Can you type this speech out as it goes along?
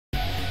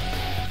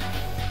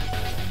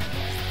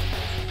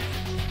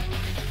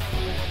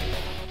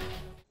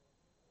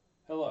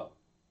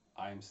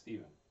I'm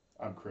Steven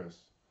I'm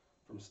Chris.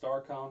 from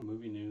StarCon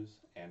Movie News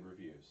and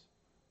Reviews.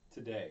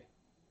 Today,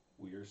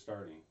 we are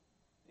starting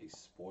a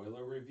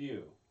spoiler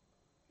review.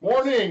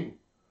 Warning!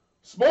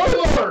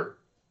 Spoiler!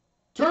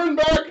 Turn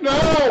back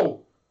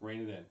now!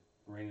 Rein it in.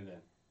 Rein it in.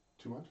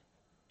 Too much?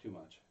 Too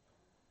much.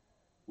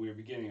 We are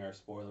beginning our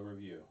spoiler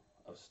review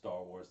of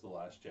Star Wars The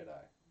Last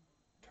Jedi.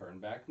 Turn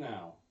back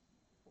now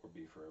or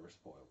be forever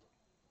spoiled.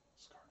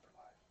 Scarred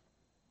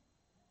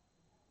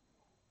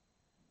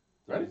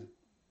for life. Ready?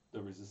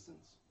 The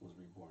Resistance was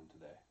reborn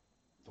today.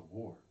 The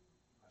war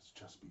has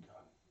just begun.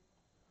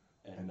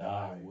 And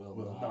I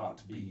will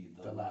not be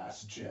the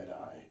last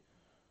Jedi.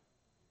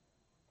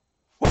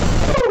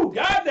 Woo!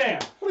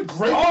 Goddamn! What a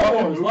great Star fucking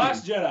Wars movie.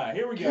 Last Jedi.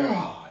 Here we go.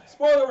 God.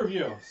 Spoiler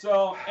review.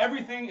 So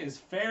everything is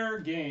fair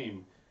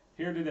game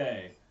here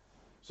today.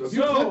 So if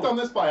you clicked on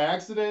this by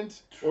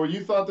accident, or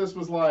you thought this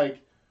was like,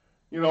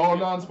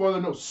 non-spoiler,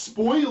 no,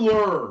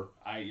 spoiler!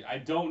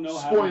 I don't know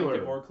how to make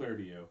it more clear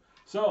to you.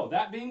 So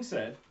that being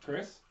said,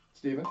 Chris.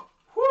 Steven.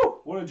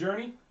 Whew! What a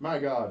journey. My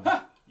God.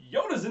 Ha!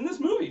 Yoda's in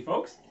this movie,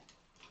 folks.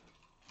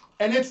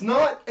 And it's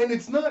not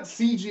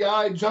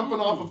CGI jumping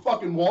off of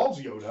fucking walls,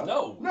 Yoda.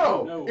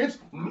 No. It's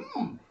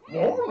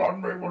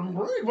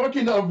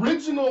fucking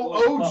original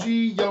OG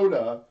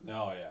Yoda.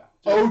 Oh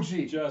yeah.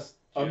 OG. Just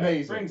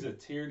amazing. Brings a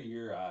tear to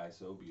your eye.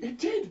 So beautiful. It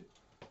did.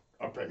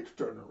 A page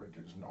turner it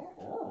is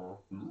not.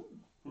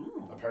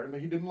 Apparently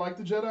he didn't like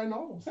the Jedi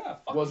novels. Yeah,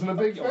 Wasn't a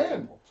big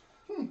fan.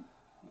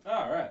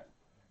 All right.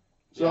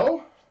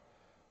 So,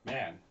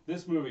 man,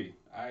 this movie,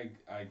 I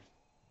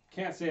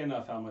can't say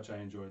enough how much I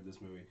enjoyed this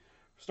movie,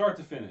 start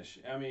to finish.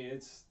 I mean,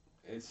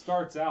 it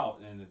starts out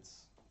and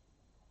it's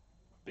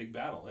big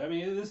battle. I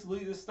mean, this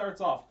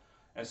starts off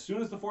as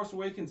soon as The Force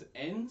Awakens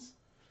ends,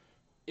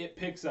 it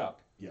picks up.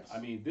 yes. I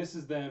mean, this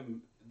is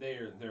them.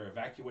 They're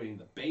evacuating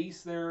the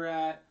base they're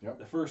at. Yep.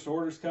 The First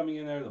Order's coming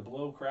in there to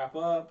blow crap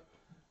up.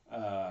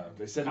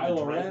 They said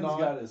Kylo Ren's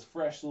got his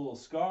fresh little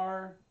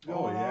scar.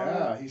 Oh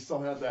yeah, he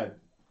still had that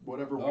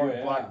whatever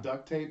weird black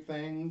duct tape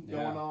thing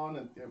going on,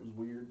 and it was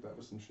weird. That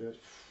was some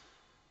shit.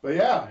 But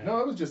yeah, no,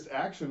 it was just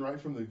action right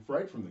from the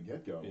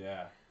get go.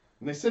 Yeah.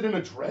 And they sit in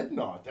a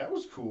dreadnought. That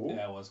was cool.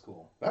 Yeah, it was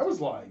cool. That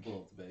was like Blow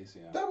up the base.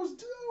 Yeah. that was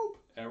dope.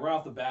 And right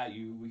off the bat,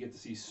 we get to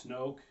see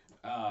Snoke.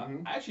 I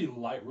actually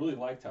really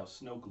liked how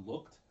Snoke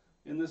looked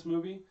in this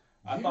movie.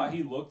 I thought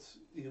he looked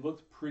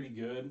pretty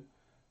good,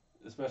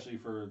 especially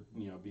for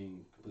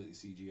being completely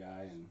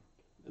CGI, and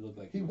it looked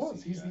like He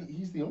was. CGI.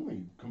 He's the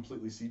only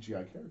completely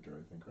CGI character,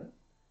 I think, right?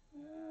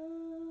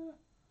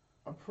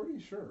 I'm pretty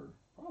sure.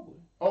 Probably.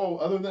 Oh,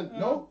 other than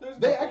no, there's a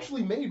they couple.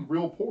 actually made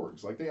real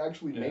porgs. Like they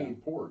actually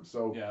made porgs.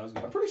 So Yeah, it was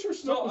good. I'm pretty sure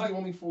Snoke was the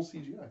only full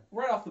CGI.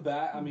 Right off the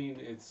bat, I mean,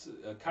 it's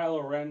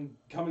Kylo Ren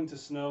coming to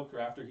Snoke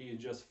after he had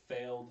just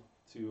failed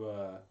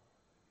to,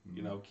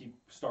 keep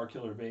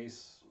Starkiller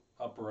Base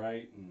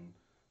upright and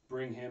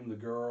bring him the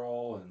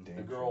girl, and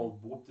the girl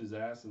whooped his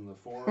ass in the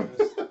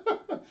forest.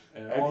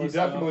 And he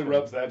definitely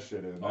rubs that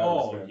shit in. That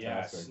was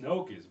fantastic.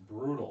 Snoke is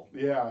brutal.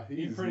 Yeah,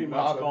 He pretty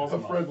much calls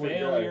him a friendly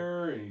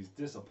failure, and he's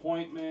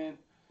disappointment.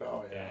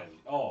 Oh yeah.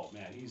 And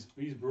man, he's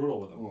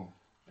brutal with him. Ooh.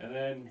 And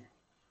then,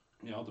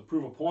 to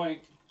prove a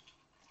point,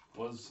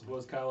 was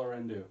Kylo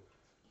Ren do?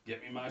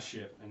 Get me my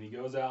ship. And he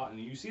goes out, and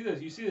you see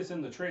this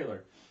in the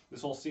trailer.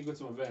 This whole sequence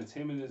of events,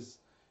 him and his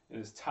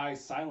TIE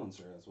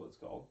silencer, that's what it's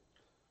called.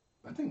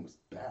 That thing was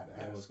badass.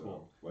 That was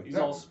cool. Like, He's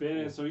all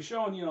spinning, so he's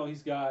showing,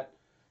 he's got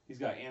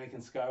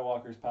Anakin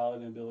Skywalker's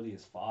piloting ability,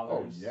 his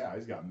father's. Oh yeah,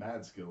 he's got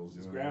mad skills.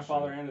 His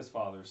grandfather and his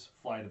father's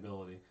flight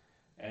ability.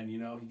 And he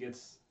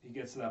gets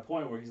to that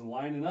point where he's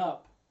lining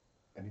up.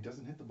 And he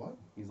doesn't hit the button.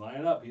 He's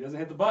lining up. He doesn't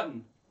hit the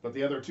button. But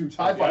the other two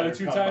TIE fighters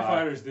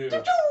do.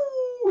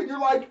 And you're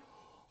like,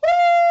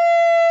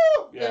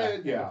 oh! Yeah.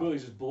 Completely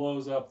just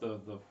blows up the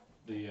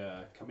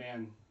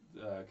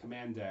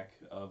command deck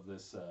of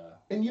this.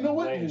 And you know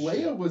what?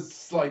 Leia ship.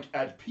 was like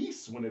at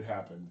peace when it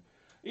happened.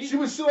 She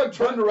was still like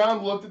turned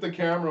around, looked at the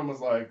camera, and was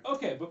like,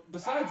 okay, but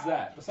besides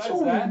that,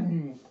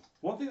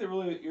 one thing that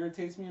really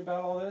irritates me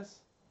about all this,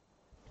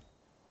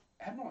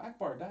 Admiral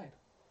Akbar died.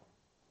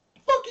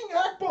 Fucking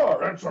Akbar!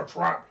 That's a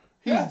trap.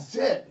 He's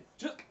dead.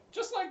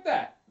 Just like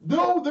that.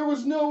 No, there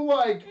was no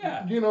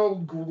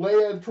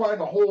Leia trying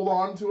to hold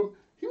on to him.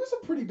 He was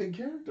a pretty big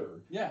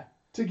character. Yeah.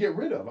 To get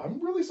rid of.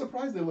 I'm really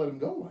surprised they let him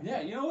go like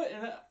that. You know what?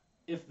 And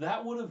if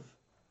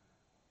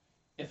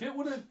it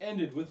would have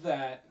ended with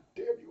that.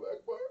 Damn you,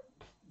 Akbar.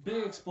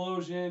 Big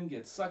explosion,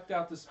 gets sucked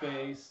out to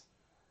space,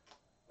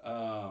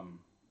 and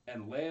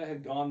Leia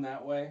had gone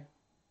that way.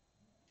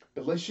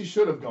 At least she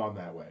should have gone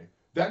that way.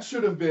 That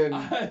should have been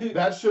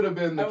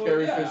the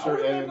Carrie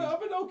Fisher end. I've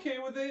been okay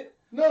with it.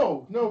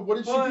 No. What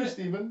did she do,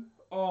 Steven?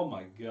 Oh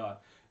my God!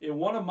 In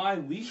one of my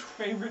least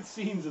favorite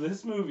scenes of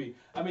this movie,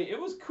 I mean, it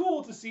was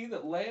cool to see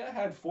that Leia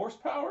had force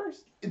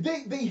powers.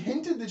 They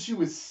hinted that she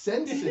was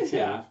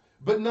sensitive,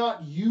 but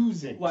not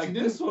using. Like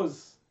this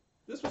was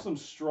some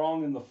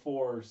strong in the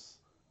force.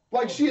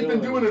 Like she had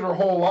been doing it her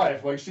whole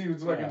life. Like she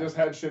was just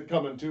had shit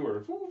coming to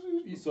her.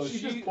 So she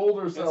just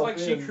pulled herself.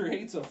 It's like she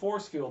creates a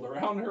force field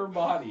around her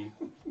body.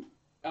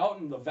 out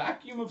in the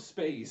vacuum of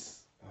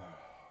space,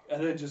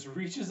 and then just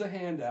reaches a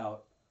hand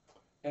out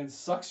and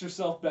sucks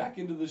herself back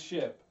into the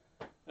ship.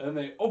 And then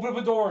they open up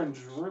a door and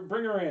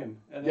bring her in.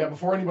 And then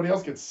before anybody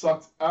else gets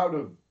sucked out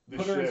of the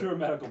ship. Put her into a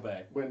medical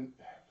bay. When...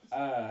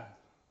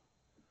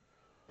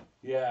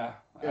 Yeah.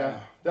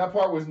 That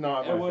part was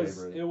not my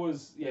favorite. It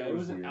was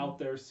weird. an out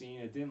there scene.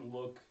 It didn't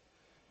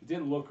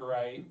look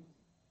right.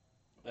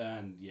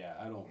 And yeah,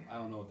 I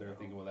don't know what they're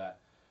thinking with that.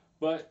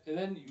 But and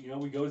then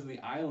we go to the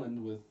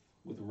island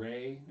with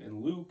Rey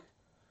and Luke.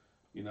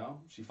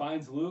 She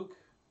finds Luke.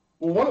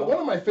 Well, one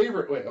of my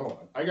favorite. Wait, hold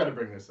on. I got to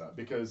bring this up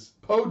because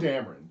Poe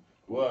Dameron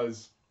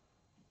was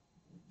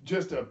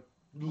just a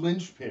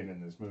linchpin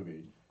in this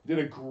movie. Did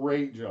a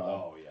great job.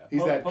 Oh yeah,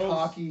 he's that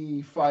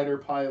cocky fighter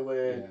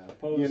pilot. Yeah,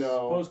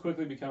 Poe's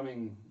quickly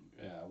becoming.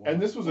 Yeah,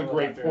 and this was a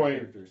great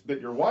point that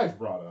your wife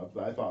brought up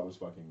that I thought was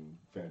fucking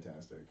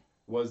fantastic.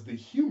 Was the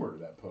humor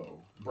that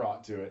Poe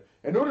brought to it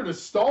in order to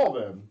stall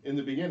them in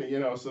the beginning,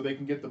 so they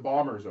can get the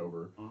bombers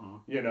over.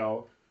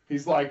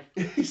 He's like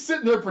he's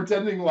sitting there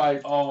pretending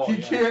like he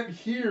can't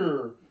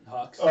hear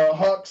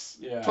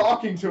Hux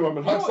talking to him,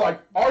 and Huck's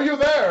like, "Are you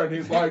there?" And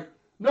he's like,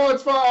 "No,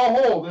 it's fine. I'll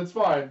hold. It's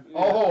fine.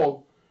 I'll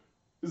hold."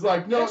 He's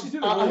like, "No,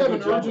 I have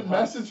an urgent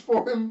message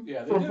for him."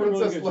 Yeah, they from did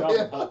Princess a really good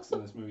Leia. job with Hux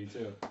in this movie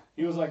too.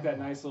 He was like that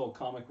nice little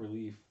comic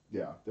relief.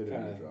 Yeah, they did a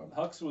good job.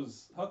 Hux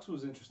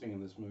was interesting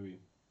in this movie.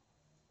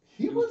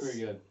 He was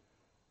pretty good.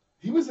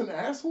 He was an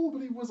asshole,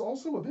 but he was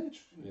also a bitch.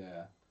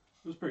 Yeah,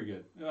 it was pretty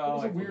good. It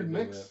was a weird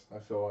mix, I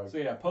feel like. So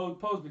yeah,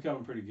 Poe's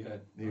becoming pretty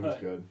good. He was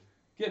good.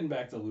 Getting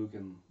back to Luke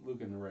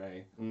and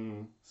Rey.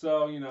 Mm.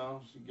 So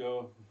she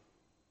go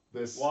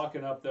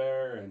walking up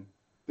there and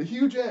the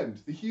huge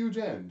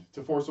end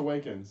to Force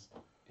Awakens.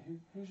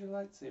 Here's your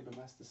lightsaber,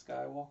 Master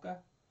Skywalker.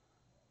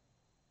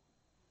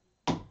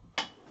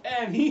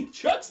 And he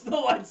chucks the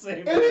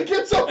lightsaber. And he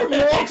gets up and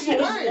walks away.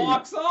 Just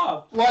walks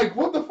off. Like,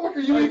 what the fuck are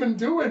you even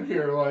doing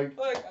here?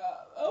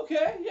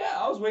 Okay, yeah,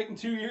 I was waiting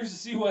 2 years to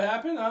see what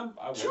happened. I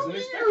wasn't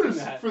expecting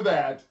that. For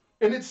that.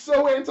 And it's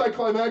so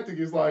anticlimactic.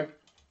 He's like,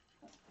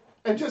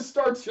 and just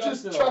starts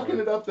chucking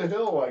it up the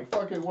hill like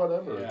fucking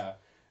whatever. Yeah.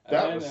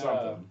 That was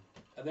something.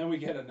 And then we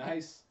get a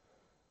nice,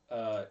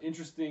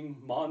 interesting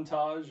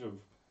montage of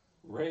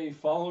Rey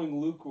following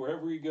Luke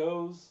wherever he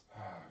goes.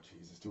 Oh,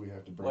 Jesus, do we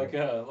have to bring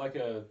like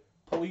a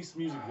police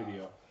music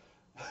video.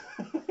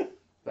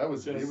 It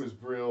was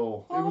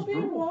real. I'll It was be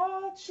brutal.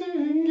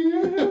 watching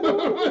you.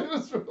 It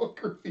was real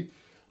creepy.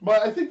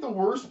 But I think the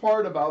worst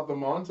part about the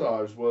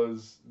montage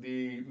was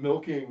the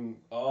milking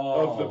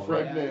of the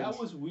pregnant. Yeah, that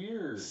was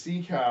weird.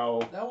 Sea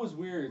cow. That was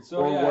weird. So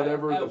or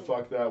whatever the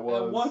fuck that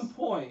was. At one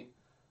point,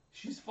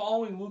 she's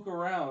following Luke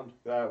around,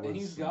 and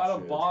he's got a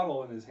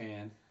bottle in his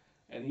hand,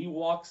 and he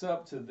walks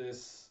up to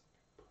this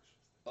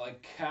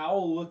like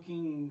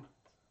cow-looking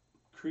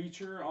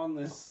creature on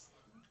this.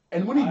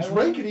 And when he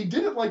drank it, he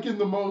did it like in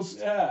the most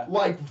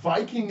like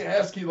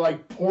Viking-esque. He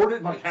like poured it,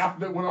 and like half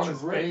of it went on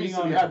his face,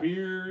 and he had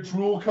beard,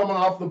 drool coming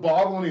off the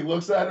bottle, and he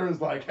looks at her and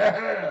is like,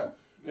 "Ha."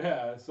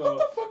 Yeah. So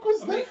what the fuck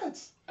was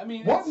that? I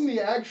mean, what in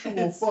the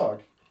actual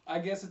fuck? I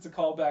guess it's a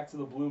callback to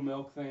the blue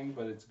milk thing,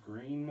 but it's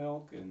green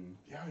milk and.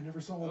 Yeah, I never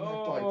saw it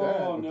like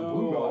that. Oh with no, the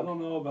blue milk. I don't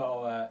know about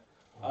all that.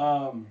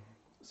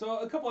 So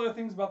a couple other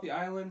things about the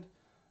island.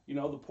 The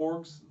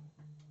Porgs.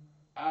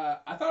 I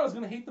thought I was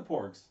gonna hate the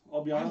Porgs.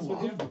 I'll be honest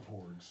with you. I love the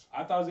Porgs.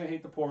 I thought I was gonna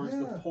hate the Porgs. Yeah.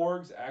 The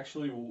Porgs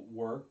actually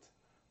worked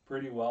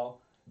pretty well.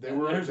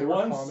 There's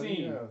one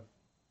scene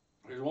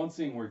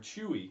where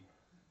Chewie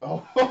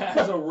Oh.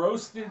 has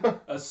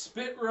a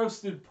spit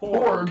roasted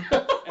porg,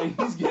 and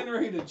he's getting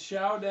ready to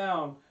chow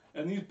down,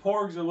 and these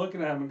porgs are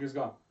looking at him and just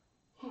going,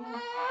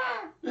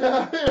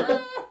 yeah.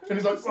 And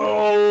he's like,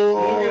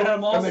 oh, look at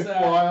him all and they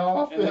sad, fly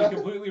off. and they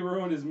completely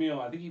ruined his meal.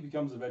 I think he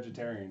becomes a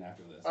vegetarian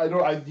after this.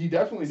 He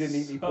definitely didn't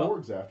eat any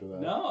porgs after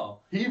that. No.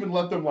 He even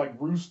let them like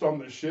roost on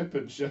the ship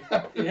and shit.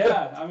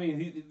 Yeah, I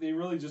mean, they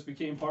really just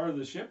became part of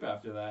the ship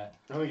after that.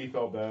 I think he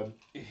felt bad.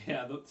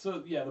 Yeah, the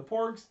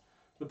porgs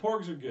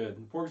are good.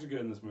 The porgs are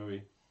good in this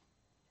movie.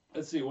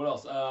 Let's see, what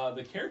else?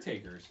 The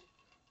caretakers.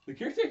 The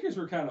caretakers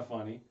were kind of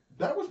funny.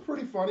 That was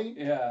pretty funny.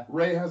 Yeah.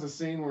 Rey has a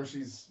scene where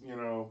she's,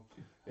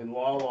 in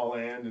La La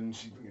Land and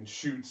she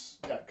shoots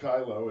at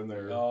Kylo in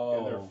their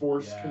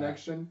force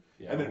connection,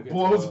 and it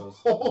blows a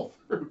hole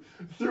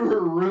through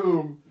her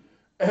room,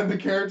 and the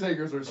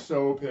caretakers are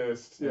so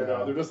pissed. You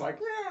know, they're just like,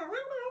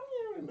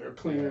 and they're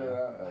cleaning it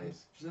out.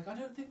 She's like, I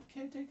don't think the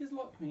caretakers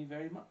like me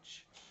very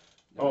much.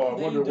 No, I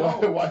wonder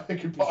why they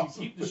could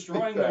possibly keep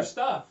destroying their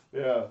stuff.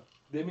 Yeah.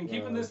 They've been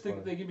keeping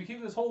they can be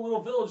keeping this whole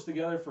little village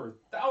together for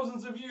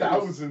thousands of years.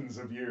 Thousands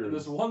of years. And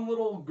this one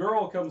little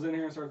girl comes in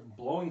here and starts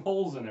blowing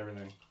holes in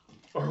everything.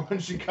 Or when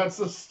she cuts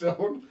a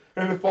stone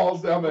and it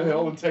falls down the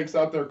hill and takes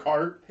out their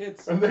cart,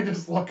 and they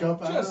just look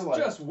up at her like...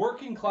 Just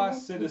working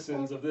class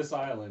citizens of this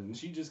island, and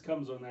she just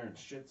comes in there and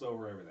shits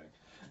over everything.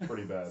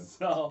 Pretty bad.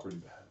 Pretty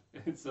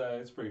bad.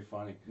 It's pretty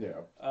funny.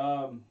 Yeah.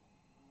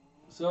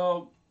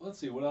 So let's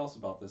see what else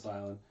about this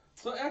island.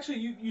 So actually,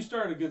 you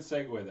started a good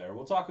segue there.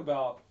 We'll talk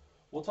about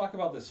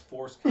this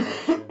force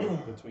connection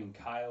between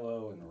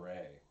Kylo and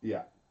Rey.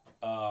 Yeah.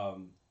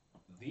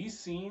 These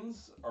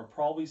scenes are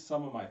probably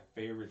some of my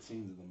favorite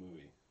scenes in the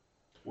movie,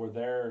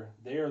 where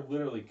they are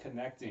literally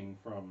connecting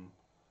from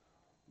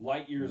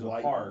light years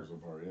apart.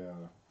 Yeah.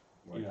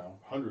 Like you know,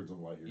 hundreds of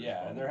light years.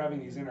 yeah, and they're having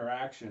these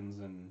interactions,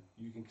 and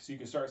you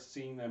can start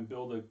seeing them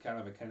build a kind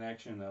of a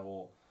connection that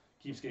will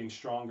keeps getting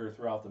stronger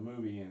throughout the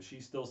movie, and she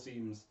still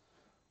seems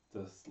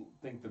to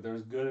think that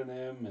there's good in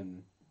him,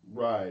 and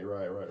right.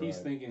 he's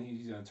thinking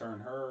he's gonna turn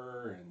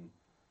her,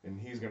 and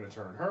he's gonna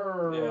turn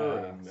her,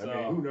 yeah. and So, I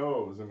mean, who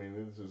knows? I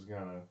mean, this is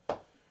kind of.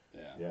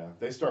 Yeah. Yeah,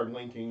 they start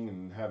linking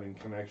and having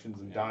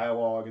connections and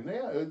dialogue, and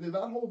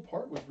that whole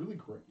part was really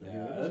great.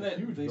 Yeah, and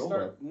then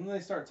they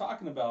start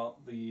talking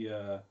about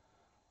the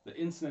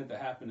incident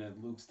that happened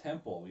at Luke's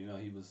temple. You know,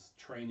 he was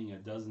training a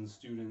dozen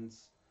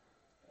students,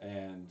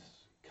 and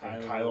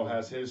Kylo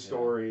has his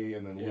story,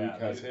 and then Luke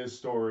has his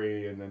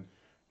story, and then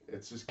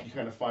it's just you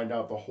kind of find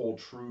out the whole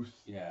truth.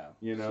 Yeah,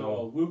 you know.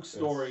 So Luke's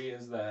story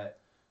is that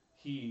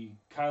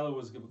Kylo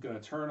was going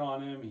to turn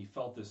on him. He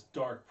felt this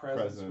dark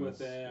presence with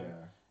him.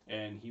 Yeah.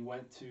 And he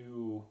went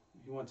to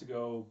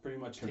go pretty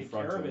much take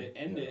care of it,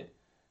 end it,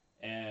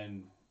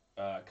 and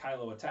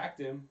Kylo attacked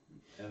him,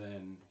 and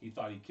then he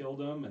thought he killed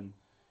him, and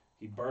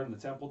he burned the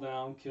temple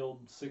down,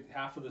 killed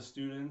half of the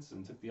students,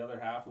 and took the other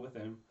half with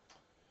him.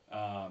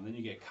 Then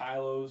you get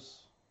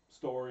Kylo's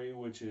story,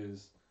 which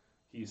is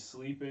he's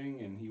sleeping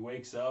and he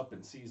wakes up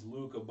and sees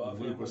Luke above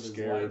him with his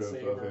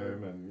lightsaber, of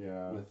him,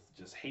 and with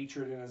just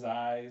hatred in his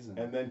eyes.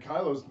 And then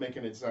Kylo's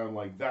making it sound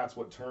like that's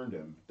what turned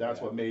him. That's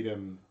what made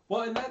him.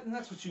 Well, and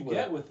that's what you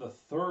get with the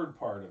third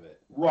part of it.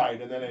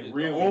 Right, and then it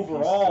really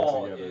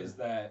overall is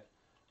that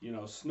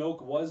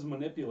Snoke was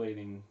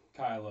manipulating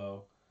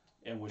Kylo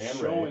and was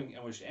showing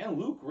and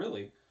Luke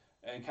really,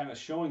 and kind of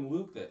showing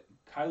Luke that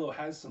Kylo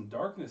has some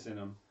darkness in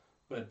him,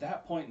 but at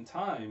that point in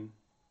time,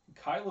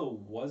 Kylo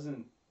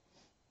wasn't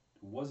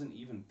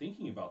even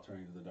thinking about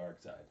turning to the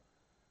dark side.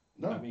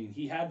 No, I mean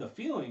he had the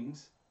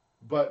feelings.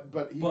 But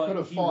he could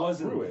have fought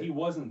through it. He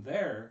wasn't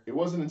there. It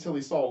wasn't until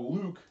he saw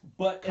Luke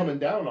coming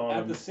down on him.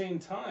 At the same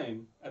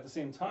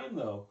time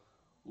though,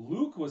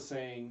 Luke was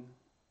saying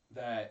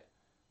that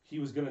he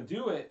was going to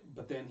do it,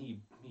 but then he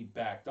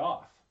backed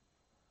off.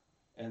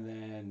 And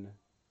then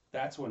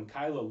that's when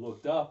Kylo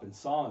looked up and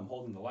saw him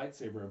holding the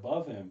lightsaber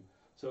above him.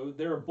 So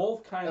they were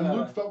both kind of... And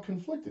Luke felt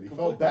conflicted. He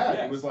felt bad.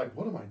 Yes. He was like,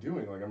 what am I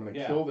doing? Like, I'm going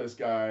to kill this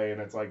guy, and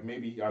it's like,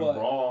 maybe I'm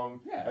wrong.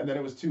 Yeah. And then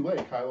it was too late.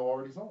 Kylo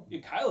already saw him. Yeah,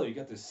 Kylo, you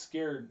got this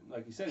scared,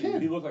 like you said,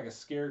 he looked like a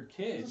scared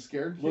kid. He was a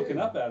scared kid. Looking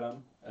up at him,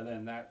 and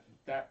then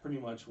that pretty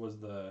much was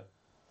the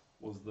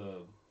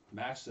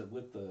match that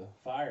lit the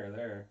fire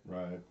there.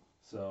 Right.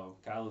 So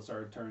Kylo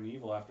started turning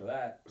evil after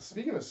that.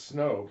 Speaking of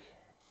Snoke,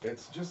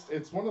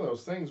 it's one of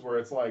those things where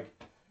it's like,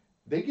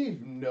 they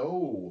gave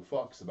no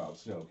fucks about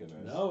Snoke in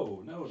this.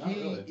 No, not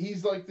really.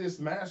 He's like this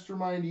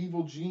mastermind,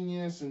 evil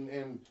genius,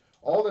 and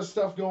all this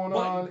stuff going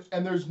on,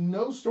 and there's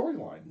no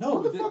storyline. No,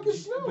 what the fuck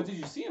is Snoke? But did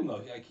you see him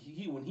though? Like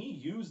when he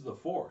used the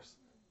Force,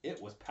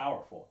 it was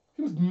powerful.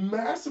 He was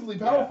massively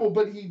powerful,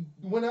 but he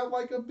went out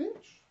like a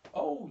bitch.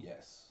 Oh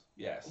yes,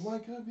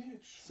 like a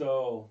bitch.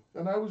 So,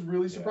 and I was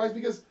really surprised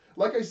because,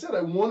 like I said,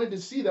 I wanted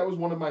to see. That was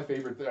one of my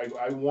favorite things.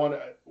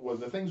 Was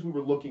the things we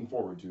were looking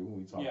forward to when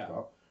we talked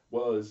about.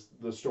 Was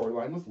the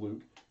storyline with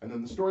Luke, and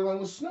then the storyline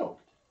with Snoke.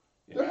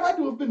 Yeah. There had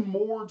to have been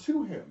more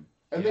to him,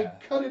 and they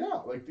cut it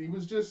out. Like he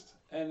was just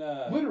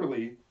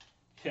literally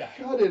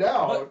cut it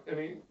out,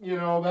 and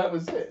that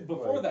was it.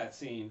 Before that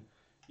scene,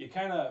 you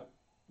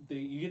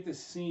get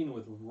this scene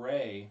with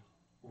Rey.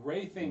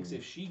 Rey thinks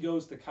if she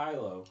goes to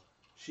Kylo,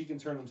 she can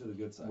turn him to the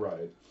good side.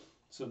 Right.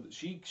 So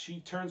she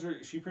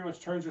pretty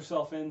much turns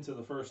herself into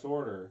the First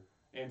Order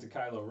and to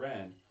Kylo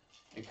Ren.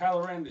 And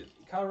Kylo Ren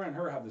and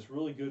her have this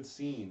really good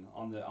scene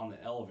on the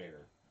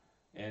elevator,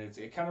 and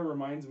it kind of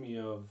reminds me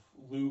of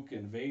Luke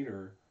and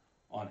Vader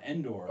on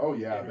Endor. Oh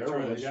yeah, their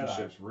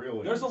relationship's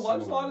really. There's a lot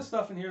of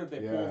stuff in here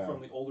that they pulled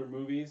from the older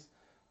movies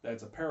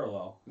that's a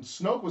parallel. And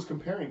Snoke was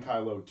comparing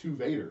Kylo to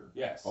Vader.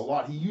 Yes. A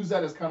lot. He used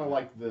that as kind of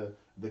like the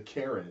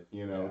carrot,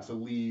 to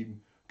lead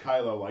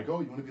Kylo. Like,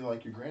 oh, you want to be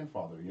like your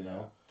grandfather, you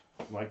know.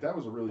 Like that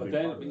was a really big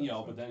part of it.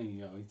 But then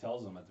he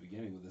tells him at the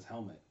beginning with his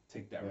helmet,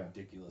 take that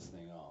ridiculous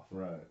thing off.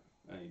 Right.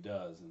 And he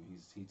does, and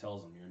he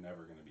tells him, "You're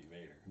never going to be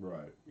Vader.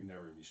 Right. You're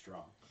never going to be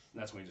strong."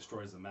 And that's when he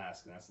destroys the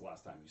mask, and that's the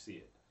last time you see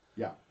it.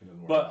 Yeah.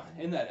 But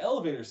in that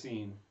elevator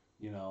scene,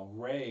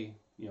 Rey,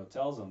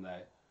 tells him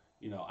that,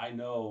 I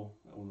know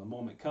when the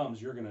moment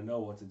comes, you're going to know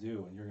what to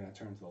do, and you're going to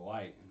turn to the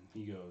light. And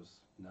he goes,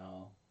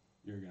 "No,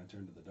 you're going to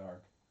turn to the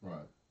dark."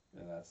 Right.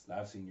 And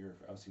I've seen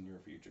your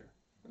future.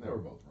 And they were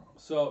both wrong.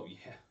 So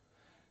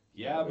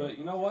but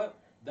you know what?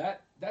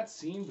 That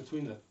scene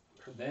between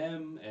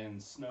them and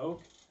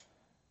Snoke.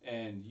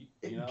 And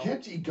It you know,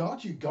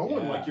 got you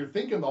going. Yeah. Like you're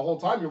thinking the whole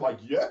time. You're like,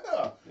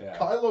 yeah.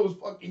 Kylo's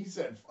he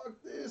said, fuck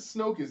this.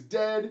 Snoke is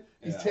dead.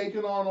 He's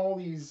taken on all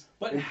these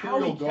but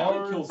Imperial guards.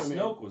 How he killed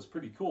Snoke was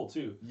pretty cool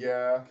too.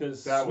 Yeah,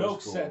 because that was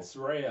Snoke cool. sets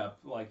Rey up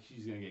like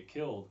she's gonna get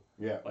killed.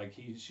 Yeah, like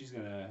he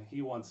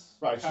wants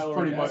right. Kylo She's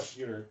pretty to much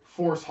execute her.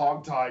 Force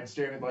hogtied,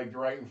 standing like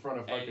right in front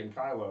of fucking And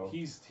Kylo.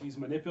 He's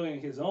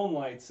manipulating his own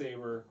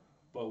lightsaber,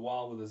 but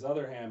while with his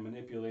other hand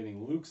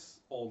manipulating Luke's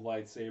old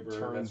lightsaber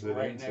Turns that's it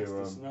right into next to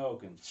him.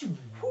 Snoke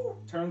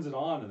and turns it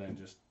on and then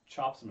just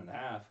chops him in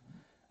half.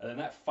 And then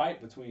that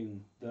fight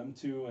between them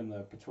two and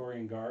the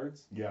Praetorian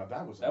guards. Yeah,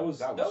 that was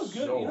good.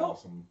 So you know,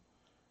 awesome.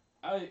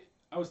 I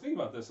was thinking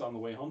about this on the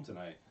way home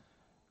tonight.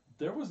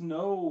 There was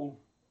no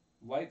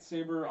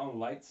lightsaber on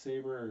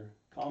lightsaber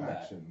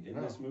combat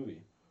in this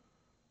movie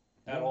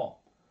at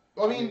all.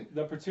 I mean,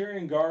 the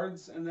Praetorian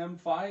guards and them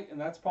fight, and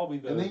that's probably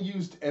the. And they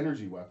used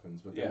energy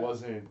weapons, but it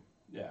wasn't.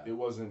 Yeah. It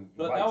wasn't.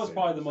 But that was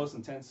probably the most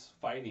intense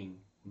fighting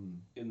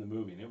in the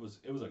movie, and it was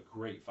a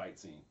great fight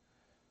scene.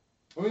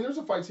 I mean, there's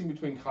a fight scene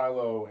between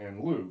Kylo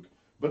and Luke,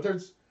 but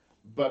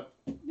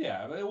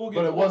yeah, it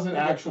wasn't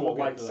actual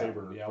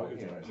lightsaber. Yeah,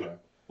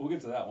 we'll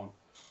get to that one.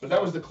 But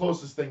that was the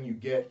closest thing you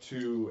get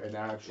to an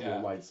actual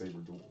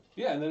lightsaber duel.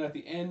 Yeah, and then at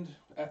the end,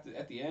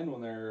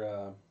 when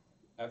they're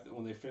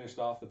when they finished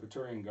off the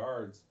Praetorian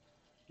guards,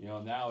 you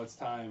know, now it's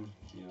time.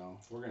 You know,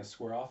 we're gonna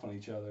square off on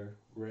each other,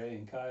 Rey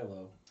and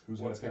Kylo. Who's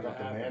gonna pick up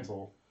the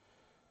mantle?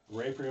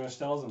 Rey pretty much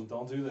tells him,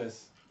 "Don't do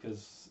this,"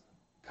 because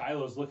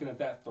Kylo's looking at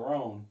that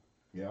throne.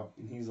 Yeah.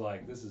 And he's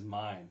like, "This is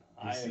mine.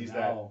 He sees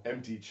that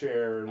empty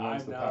chair and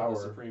wants the power. I'm now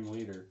the supreme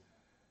leader,"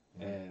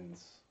 and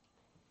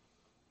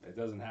it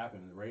doesn't happen.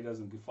 Rey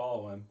doesn't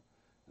follow him,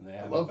 and they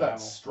have. I love that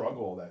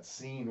struggle, that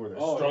scene where they're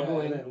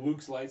struggling. Yeah, and then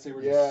Luke's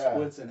lightsaber just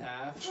splits in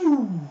half,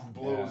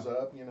 blows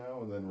up, you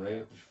know, and then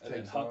Rey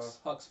takes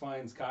off. Hux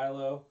finds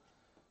Kylo.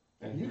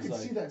 And you can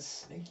see that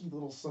snaky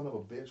little son of a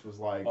bitch was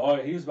like. Oh,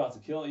 he was about to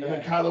kill you. And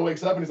then Kylo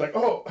wakes up and he's like,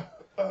 oh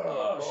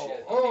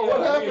shit. Oh,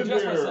 what happened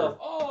here? Myself.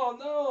 Oh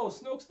no,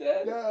 Snoke's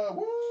dead. Yeah,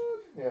 what?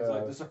 Yeah. It's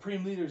like the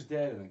Supreme Leader's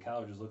dead, and then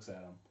Kylo just looks at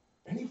him.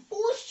 And he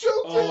force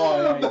choked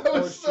him. That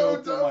was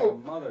so dope. Like a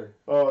mother.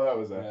 Oh, that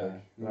was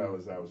epic. Yeah.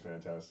 That was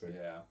fantastic.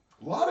 Yeah.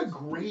 A lot of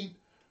great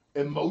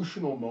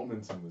emotional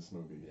moments in this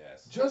movie.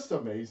 Yes. Just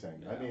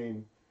amazing. Yeah. I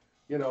mean,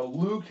 you know,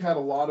 Luke had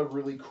a lot of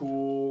really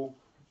cool,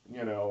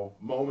 you know,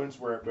 moments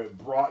where it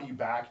brought you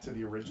back to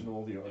the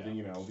original, the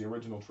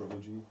original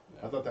trilogy.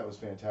 Yeah. I thought that was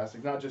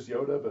fantastic. Not just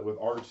Yoda, but with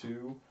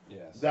R2.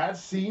 Yes. That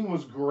scene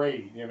was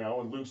great, you know,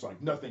 and Luke's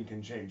like, nothing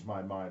can change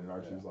my mind. And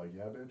R2's like,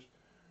 yeah, bitch.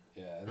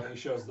 Yeah, and then he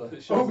shows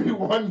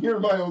Obi-Wan, you're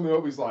my only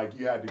Obi's like,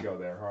 you had to go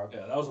there, huh?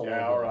 Yeah, that was a low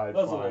blow. All right,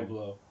 that was a low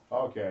blow.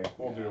 Okay,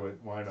 we'll do it.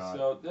 Why not?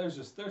 So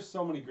there's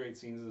so many great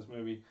scenes in this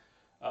movie.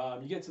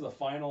 You get to the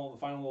final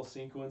little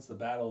sequence, the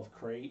Battle of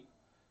Crate.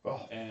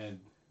 Oh. And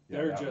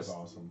that was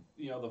awesome.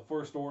 You know, the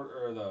First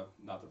Order, or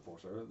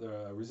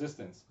the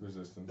Resistance.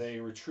 They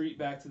retreat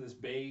back to this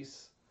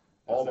base.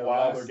 All the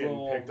while they're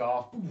getting picked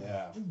off.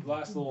 Yeah,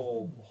 last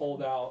little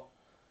holdout.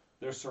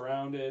 They're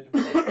surrounded.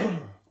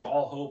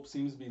 All hope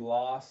seems to be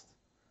lost.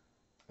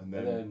 And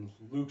then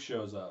Luke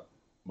shows up.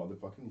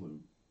 Motherfucking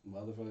Luke.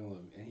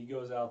 And he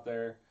goes out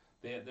there.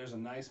 There's a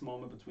nice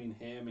moment between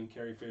him and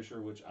Carrie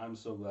Fisher, which I'm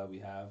so glad we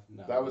have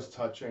now. That was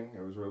touching.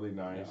 It was really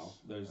nice.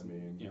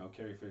 You know,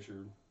 Carrie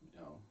Fisher,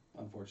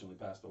 unfortunately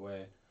passed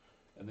away,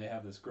 and they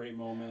have this great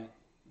moment,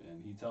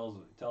 and he tells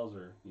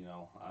her, you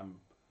know,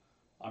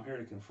 I'm here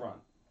to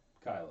confront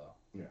Kylo.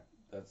 Yeah.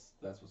 That's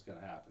what's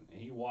gonna happen. And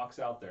he walks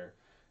out there,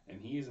 and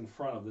he's in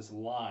front of this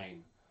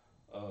line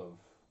of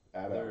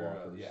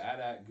walkers.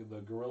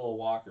 The guerrilla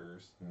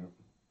walkers. Yeah.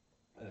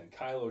 And then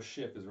Kylo's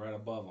ship is right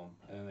above them,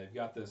 and they've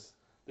got this.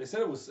 They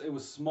said it was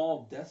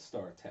small Death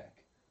Star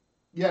tech.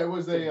 Yeah, it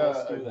was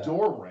a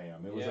door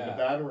ram. It was like a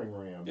battering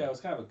ram. Yeah, it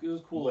was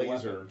cool.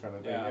 Laser kind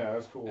of thing. Yeah, it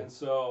was cool. And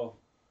so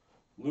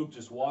Luke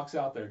just walks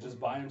out there just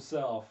by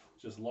himself,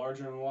 just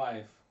larger than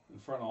life, in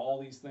front of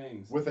all these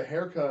things. With a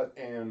haircut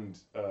and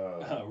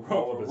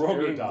all of his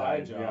hair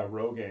dyed. Yeah,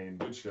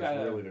 Rogaine, which just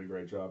really did a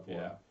great job for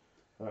him.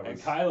 And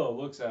Kylo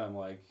looks at him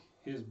like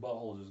his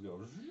butthole just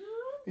goes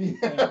and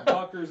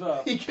puckers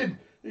up. He could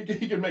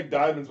make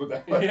diamonds with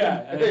that.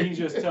 Yeah, and then he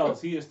just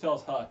tells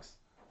Hux,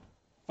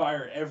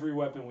 fire every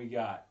weapon we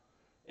got.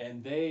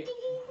 And they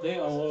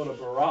unload a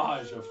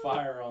barrage of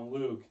fire on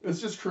Luke. This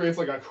just creates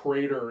like a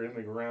crater in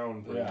the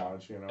ground, pretty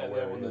much, you know. And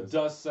then when the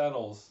dust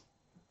settles,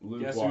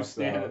 Luke guess who's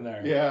standing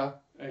there? Yeah.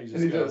 And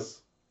he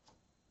just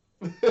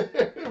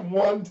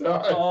one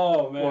time.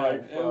 Oh man,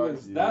 like,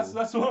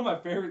 that's one of my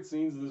favorite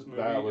scenes of this movie.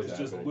 It's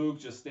just Luke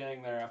just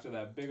standing there after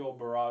that big old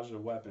barrage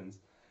of weapons,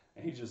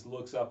 and he just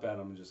looks up at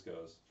him and just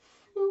goes.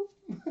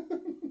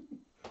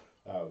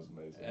 That was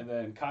amazing. And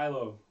then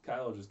Kylo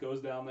just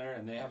goes down there,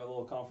 and they have a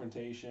little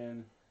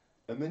confrontation.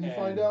 And then you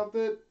find out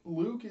that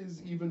Luke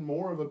is even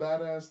more of a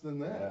badass than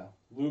that. Yeah,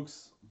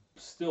 Luke's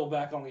still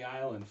back on the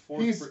island.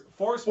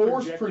 Force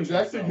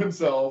projecting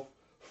himself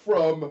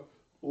from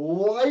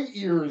light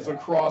years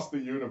across the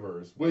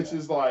universe, which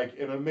is like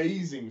an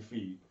amazing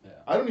feat. Yeah.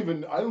 I don't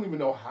even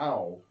know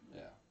how.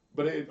 Yeah.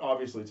 But it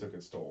obviously took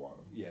its toll on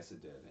him. Yes,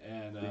 it did.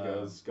 And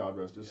because God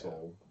rest his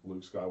soul,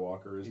 Luke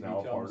Skywalker is now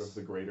a part of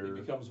the greater. He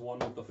becomes one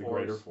with the Force.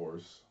 Greater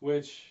Force.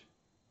 Which,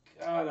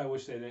 God, I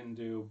wish they didn't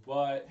do.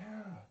 But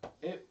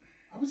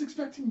I was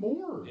expecting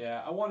more.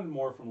 Yeah, I wanted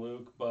more from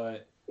Luke,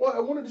 but. Well, I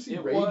wanted to see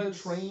Rey get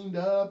trained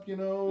up,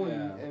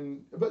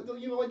 and but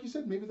like you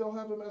said, maybe they'll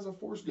have him as a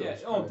Force ghost. Yeah,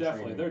 definitely.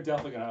 Training. They're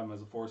definitely gonna have him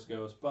as a Force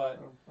ghost, but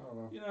I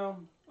don't know.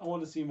 I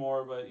wanted to see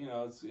more, but it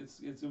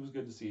was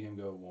good to see him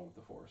go one with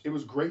the Force. It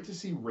was great to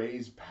see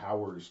Rey's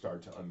powers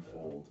start to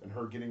unfold and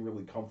her getting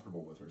really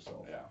comfortable with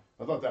herself. Yeah,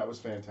 I thought that was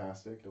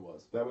fantastic. It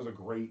was. That was a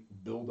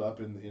great build up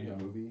in the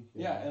movie.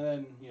 Yeah, and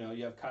then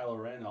you have Kylo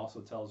Ren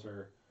also tells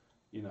her,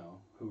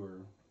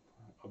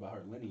 about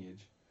her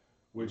lineage.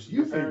 Which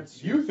you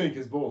think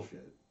is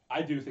bullshit.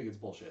 I do think it's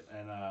bullshit,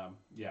 and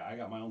I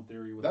got my own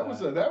theory with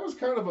that. That was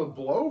kind of a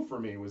blow for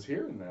me, was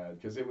hearing that,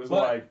 because it was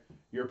like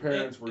your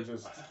parents were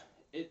just.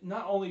 It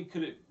not only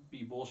could it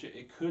be bullshit,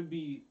 it could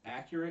be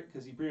accurate,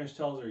 because he pretty much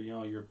tells her,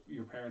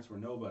 your parents were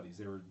nobodies.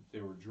 They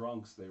were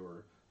drunks.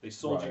 They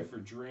sold you for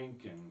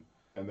drink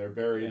and they're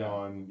buried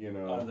on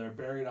they're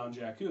buried on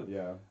Jakku.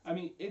 Yeah. I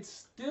mean, it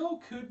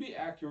still could be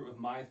accurate with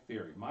my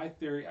theory. My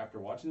theory after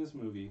watching this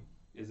movie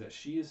is that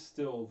she is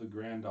still the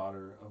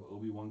granddaughter of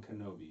Obi-Wan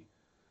Kenobi,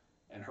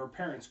 and her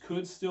parents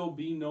could still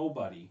be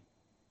nobody,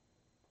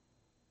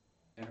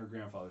 and her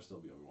grandfather still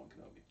be Obi-Wan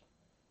Kenobi.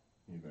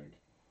 You think?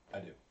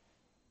 I do.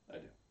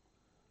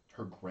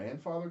 Her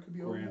grandfather could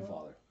be Obi-Wan?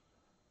 Grandfather.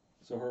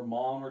 So her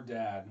mom or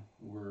dad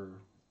were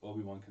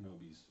Obi-Wan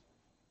Kenobi's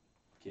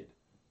kid.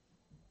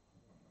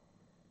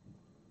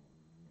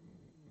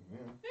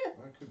 Yeah,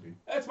 that could be.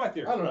 That's my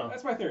theory. I don't know.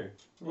 That's my theory.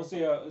 We'll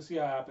see how it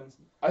happens.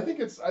 I think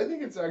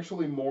it's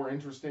actually more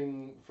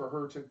interesting for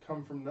her to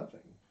come from nothing,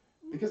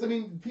 because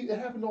it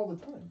happened all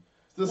the time.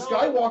 The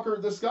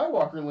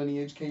Skywalker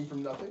lineage came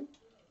from nothing.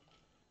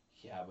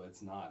 Yeah, but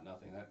it's not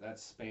nothing. That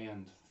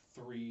spanned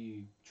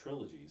 3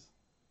 trilogies.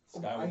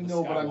 I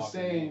know, but I'm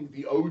saying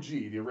the OG,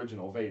 the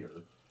original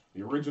Vader,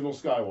 the original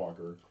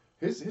Skywalker.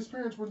 His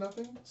parents were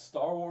nothing.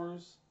 Star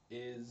Wars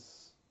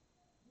is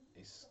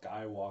a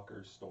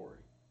Skywalker story.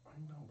 I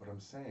know, but I'm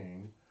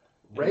saying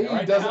Rey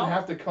doesn't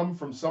have to come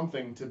from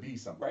something to be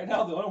something. Right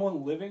now, the only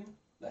one living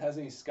that has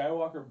any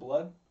Skywalker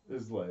blood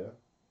is Leia.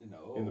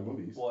 No. In the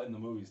movies. Well, in the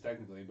movies,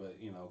 technically, but,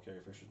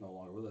 Carrie Fisher's no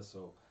longer with us,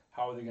 so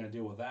how are they going to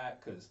deal with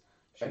that? Because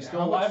she's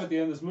still alive at the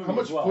end of this movie. How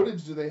much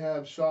footage do they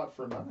have shot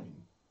for 9?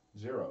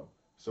 0.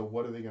 So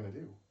what are they going to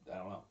do? I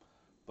don't know.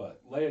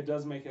 But Leia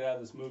does make it out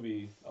of this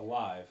movie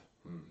alive,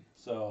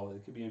 so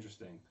it could be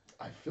interesting.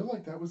 I feel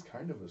like that was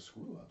kind of a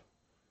screw up.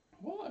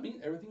 Well,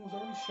 everything was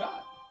already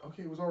shot.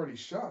 Okay, it was already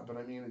shot, but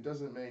it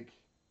doesn't make...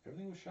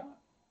 Everything was shot.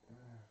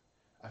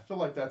 I feel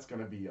like that's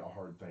going to be a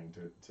hard thing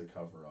to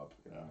cover up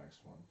in the next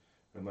one.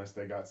 Unless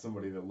they got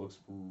somebody that looks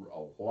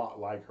a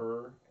lot like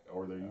her,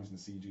 or they're using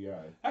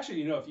CGI.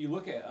 Actually, if you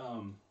look at...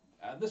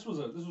 this was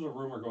a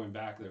rumor going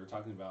back. They were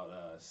talking about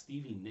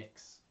Stevie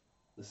Nicks,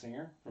 the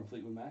singer from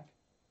Fleetwood Mac.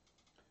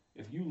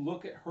 If you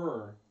look at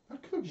her...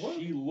 That could work.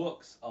 She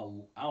looks... I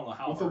don't know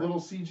how with a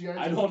little CGI...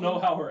 I don't know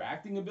how her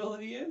acting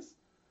ability is,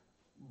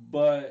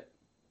 but...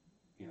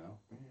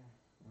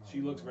 she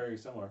looks very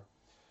similar.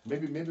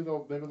 Maybe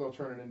they'll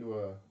turn it into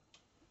a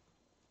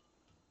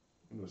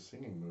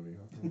singing movie.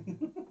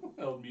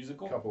 Huh? A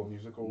musical? Couple of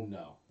musical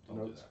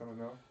notes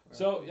coming out.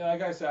 So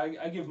like I said,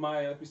 I give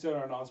like we said in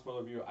our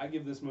non-spoiler review, I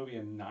give this movie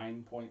a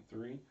 9.3.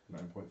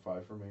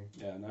 9.5 for me.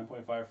 Yeah,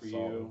 9.5 for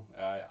you.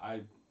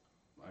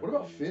 What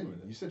about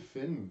Finn? You said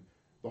Finn.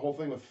 The whole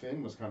thing with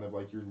Finn was kind of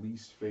like your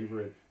least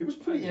favorite. It was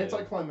pretty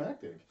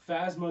anticlimactic.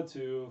 Phasma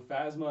too.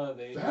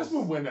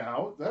 Phasma went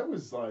out. That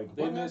was like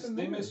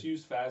they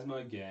misused Phasma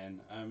again.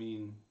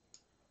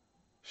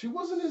 She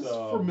wasn't as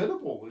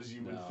formidable as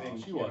you would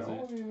think. She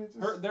wasn't.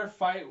 Her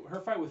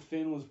fight with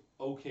Finn was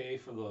okay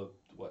for the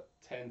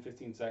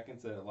 10-15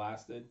 seconds that it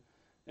lasted,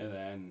 and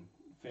then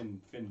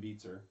Finn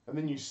beats her. And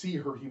then you see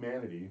her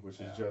humanity,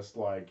 which is just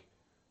like,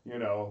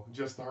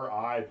 just her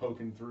eye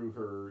poking through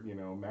her,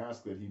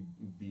 mask that he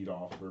beat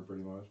off of her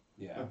pretty much.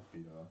 Yeah.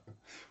 Beat off.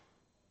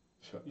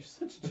 You're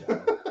such a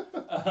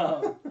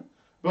child.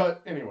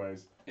 But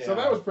anyways, so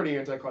that was pretty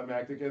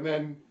anticlimactic. And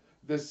then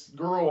this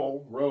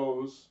girl,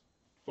 Rose,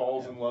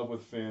 falls in love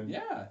with Finn.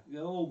 Yeah, a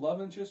little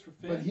love interest for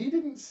Finn. But he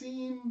didn't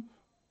seem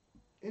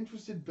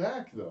interested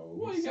back, though.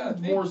 Well, he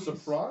seemed more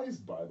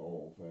surprised by the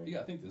whole thing. You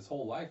gotta think this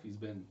whole life he's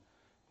been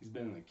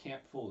in a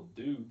camp full of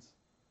dudes,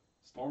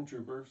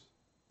 stormtroopers.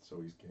 So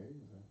he's gay?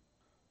 Is that...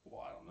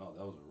 Well, I don't know.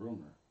 That was a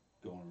rumor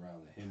going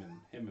around that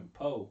him and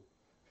Poe.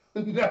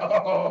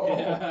 No.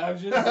 Yeah, I'm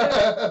just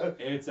saying.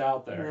 It's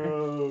out there.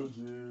 Oh,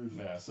 jeez.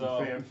 Yeah,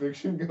 so fan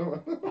fiction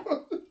going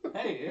on.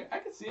 Hey, I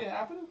could see it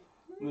happening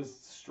in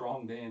this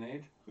strong day and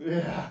age.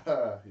 Yeah.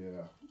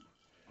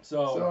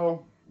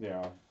 So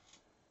yeah.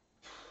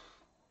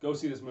 Go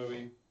see this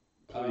movie.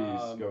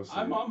 Please go see it.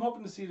 I'm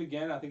hoping to see it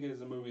again. I think it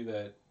is a movie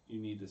that you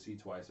need to see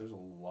twice. There's a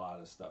lot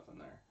of stuff in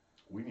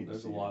there.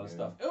 There's a lot of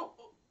stuff. Oh,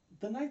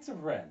 the Knights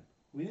of Ren.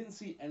 We didn't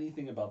see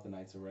anything about the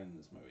Knights of Ren in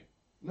this movie.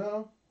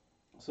 No.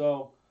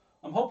 So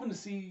I'm hoping to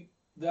see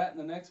that in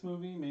the next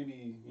movie.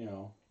 Maybe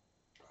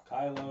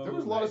Kylo. There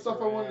was a lot of Knights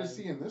stuff I wanted to Ren.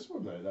 see in this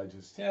one that I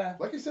just, Yeah.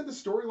 like I said, the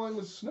storyline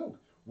with Snoke.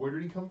 Where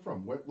did he come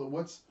from?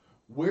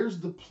 Where's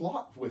the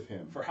plot with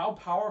him? For how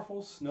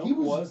powerful Snoke He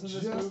was in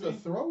this just movie. a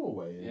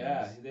throwaway.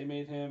 Yeah, they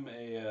made him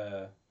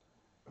a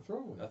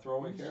throwaway. A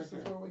throwaway He was character.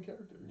 Just a throwaway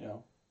character.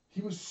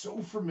 He was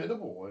so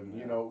formidable,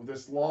 and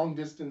this long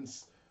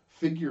distance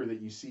figure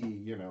that you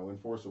see, in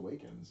Force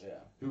Awakens.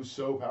 Yeah. Who's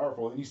so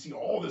powerful, and you see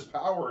all this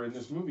power in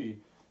this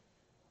movie.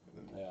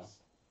 Yeah.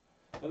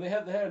 Well, they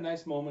had a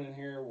nice moment in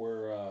here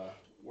where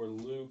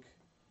Luke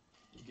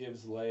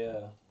gives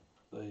Leia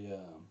the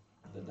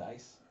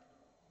dice.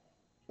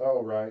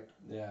 Oh right.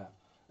 Yeah,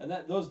 and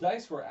those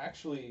dice were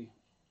actually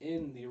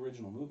in the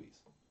original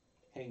movies,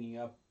 hanging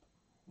up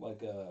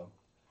like a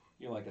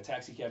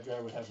taxi cab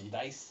driver would have some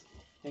dice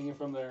hanging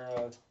from their.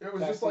 It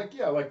was taxi just like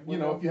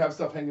if you have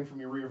stuff hanging from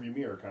your rearview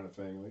mirror kind of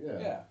thing.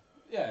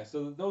 Yeah.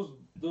 So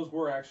those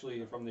were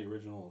actually from the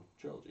original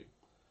trilogy.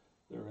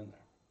 They were in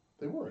there.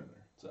 They were in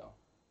there. So.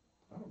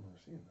 I don't remember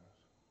seeing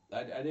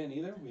those. I didn't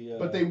either.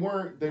 But they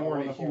weren't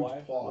a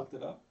huge plot. Looked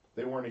it up.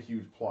 They weren't a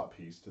huge plot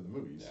piece to the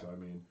movies. Yeah. So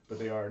but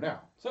they are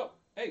now. So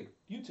hey,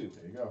 YouTube.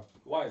 There you go.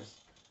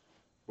 Wives.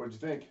 What'd you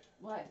think?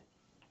 What?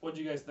 What'd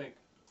you guys think?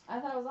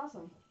 I thought it was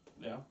awesome.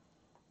 Yeah.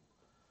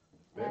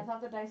 And I thought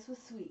the dice was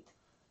sweet.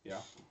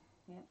 Yeah.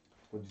 Yep.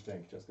 What'd you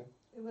think, Jessica?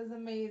 It was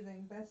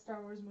amazing. Best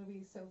Star Wars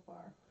movie so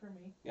far for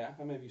me. Yeah.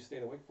 How many of you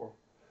stayed awake for?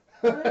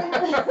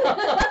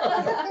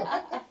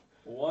 1.5.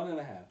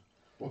 1.5.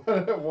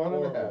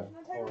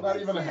 1.5. Not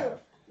even a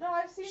half. No,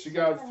 I've seen. She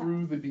got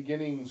through the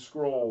beginning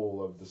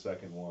scroll of the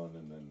second one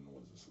and then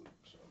was asleep.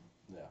 So.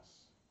 Yeah.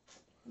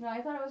 No, I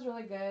thought it was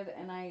really good,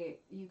 and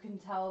you can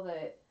tell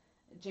that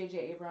J.J.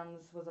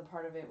 Abrams was a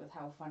part of it with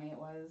how funny it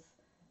was.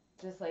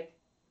 Just like.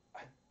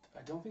 I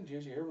don't think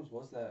J.J. Abrams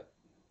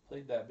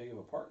played that big of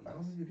a part in this. I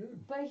don't think he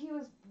did. But he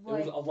was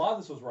like. A lot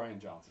of this was Rian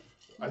Johnson.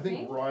 I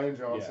think Rian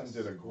Johnson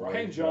did a great job.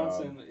 Rian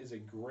Johnson is a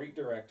great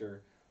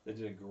director that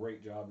did a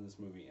great job in this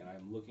movie, and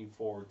I'm looking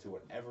forward to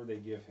whatever they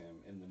give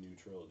him in the new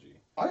trilogy.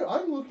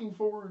 I'm looking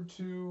forward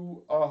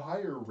to a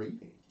higher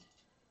rating.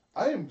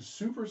 I am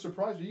super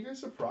surprised. Are you guys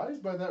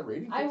surprised by that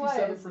rating? 57%? I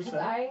was, because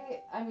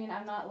I mean,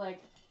 I'm not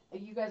like,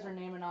 you guys are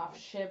naming off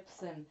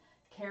ships and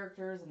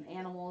characters and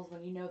animals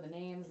when you know the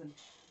names, and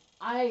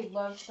I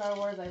love Star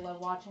Wars, I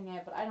love watching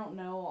it, but I don't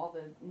know all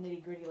the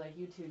nitty gritty like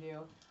you two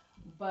do.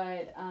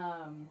 But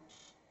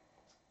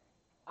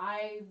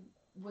I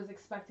was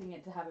expecting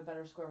it to have a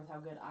better score with how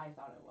good I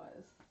thought it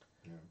was.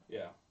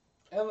 Yeah.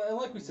 And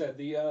like we said,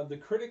 the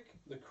critic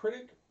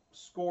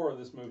score of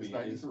this movie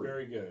is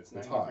very good. It's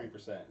 93%.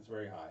 It's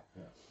very high.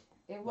 Yeah.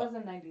 It was a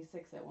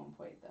 96 at one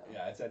point though.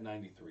 Yeah, it's at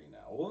 93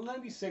 now. Well,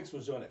 96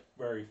 was when it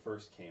very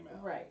first came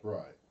out. Right.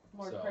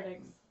 More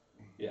critics.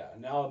 Yeah,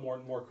 now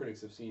more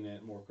critics have seen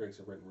it. More critics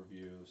have written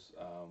reviews.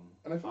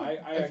 And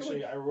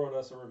I wrote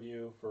us a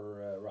review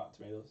for Rotten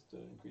Tomatoes to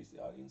increase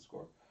the audience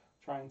score.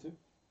 Trying to.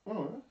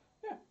 Oh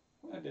yeah,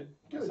 I did.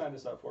 Good. I signed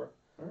us up for it.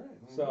 All right.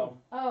 So.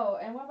 Oh,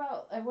 and what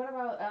about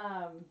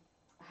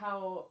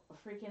how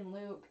freaking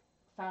Luke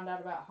found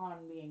out about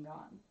Han being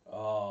gone?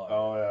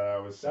 Oh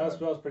yeah,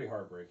 that was pretty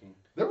heartbreaking.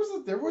 There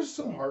was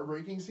some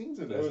heartbreaking scenes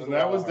in this, and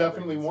that was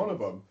definitely one of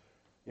them.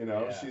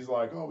 She's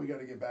like, "Oh, we got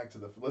to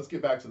let's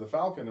get back to the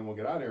Falcon, and we'll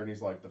get out of here." And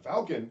he's like, "The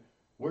Falcon?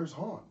 Where's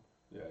Han?"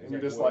 Yeah, and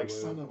you're just like,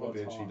 "Son of a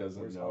bitch, he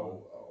doesn't know."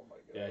 Han? Oh my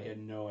god. Yeah, he had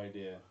no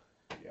idea.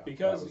 Yeah,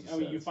 because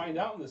you find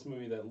out in this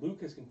movie that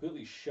Luke has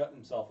completely shut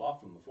himself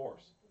off from the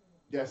Force.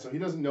 Yeah, so he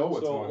doesn't know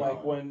what's going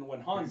on. So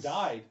when Han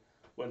died,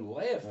 when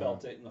Leia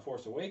felt it in The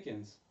Force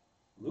Awakens,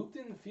 Luke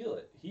didn't feel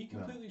it. He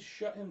completely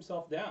shut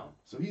himself down.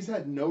 So he's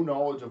had no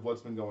knowledge of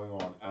what's been going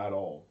on at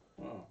all.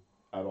 Oh.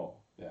 At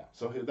all. Yeah.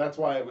 So that's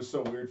why it was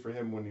so weird for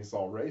him when he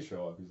saw Rey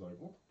show up. He's like,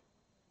 well,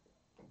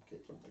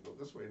 okay, I'm going to go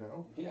this way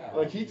now. Yeah.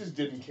 Like, he just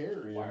didn't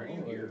care. Why are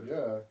you here?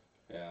 Yeah.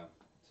 Yeah.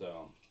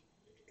 So,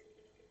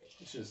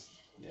 it's just,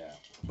 yeah.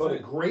 But a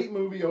great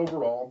movie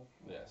overall.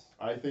 Yes.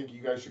 I think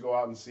you guys should go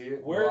out and see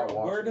it.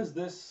 Where does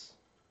this...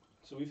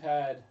 So we've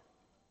had...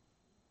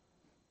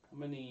 How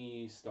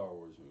many Star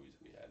Wars movies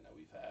have we had now?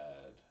 We've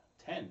had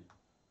 10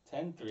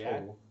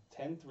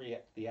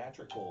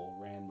 theatrical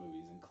ran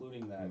movies,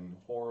 including that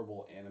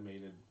horrible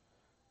animated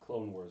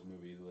Clone Wars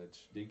movie,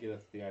 which did get a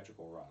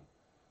theatrical run.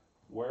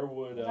 Where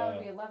would... that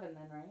would be 11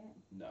 then, right?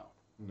 No.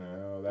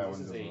 No, that one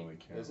doesn't really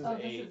count. This is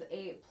this is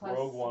 8 plus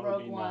Rogue One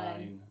would be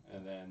 9,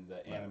 and then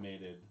the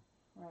animated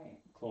right.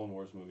 Clone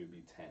Wars movie would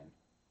be 10.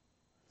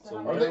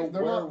 So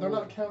they're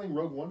not counting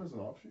Rogue One as an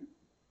offshoot?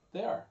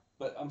 They are,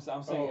 but I'm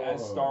saying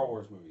as Star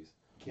Wars movies.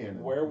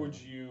 Canon. Where would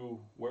you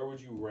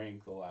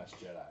rank The Last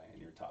Jedi in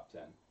your top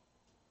 10?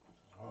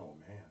 Oh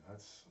man,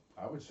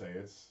 I would say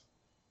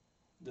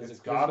Does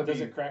it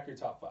crack your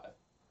top 5?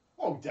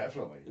 Oh,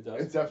 definitely. It does.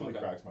 It definitely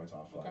cracks my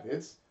top 5.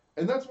 Okay.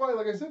 And that's why,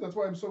 like I said, that's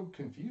why I'm so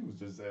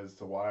confused as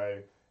to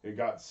why it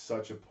got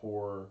such a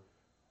poor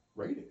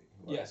rating.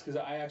 Like, Yes, because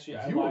I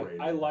viewer rating,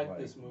 like like,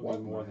 this movie what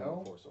in more the than hell?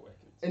 The Force Awakens.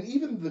 And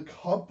even the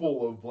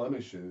couple of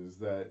blemishes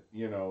that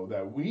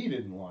that we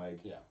didn't like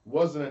Yeah.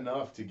 wasn't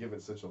enough to give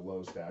it such a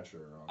low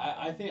stature.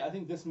 I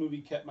think this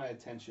movie kept my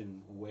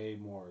attention way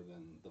more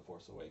than The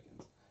Force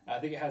Awakens. I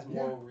think it has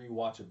more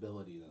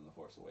rewatchability than The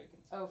Force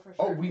Awakens. Oh, for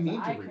sure. Oh, we 'cause need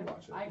to I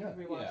rewatch it. I could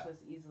Yeah. rewatch Yeah.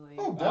 this easily.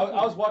 Oh, I definitely.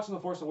 was watching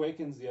The Force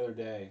Awakens the other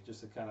day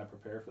just to kind of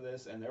prepare for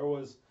this, and there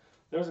was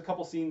a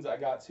couple scenes I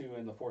got to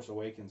in The Force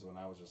Awakens when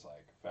I was just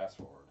like, fast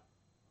forward.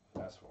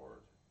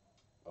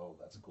 Oh,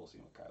 that's a cool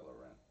scene with Kylo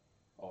Ren.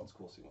 Oh, it's a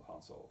cool scene with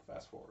Han Solo.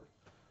 Fast forward.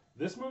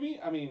 This movie,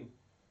 I mean,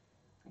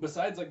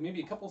 besides like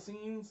maybe a couple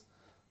scenes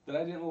that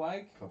I didn't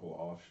like, A couple of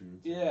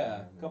offshoots.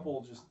 yeah, a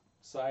couple just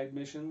side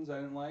missions I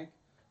didn't like.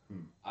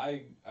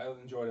 I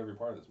enjoyed every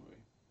part of this movie.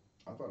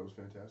 I thought it was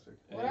fantastic.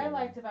 What I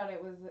liked about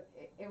it was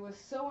it was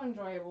so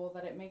enjoyable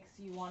that it makes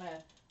you want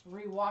to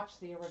rewatch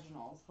the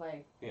originals,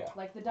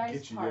 like the dice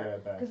Get you,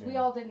 part, back because in. we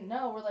all didn't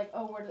know. We're like,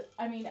 oh,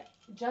 I mean,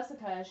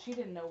 Jessica, she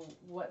didn't know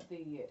what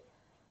the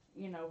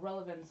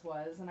relevance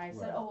was, and I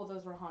said, Right. oh, well,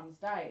 those were Han's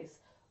dice.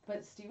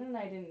 But Steven and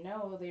I didn't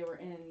know they were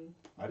in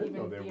I didn't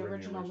know even they the were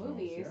original in the originals.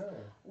 movies,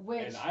 Yeah.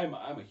 which And I'm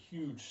a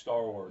huge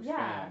Star Wars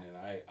Yeah. fan, and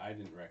I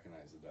didn't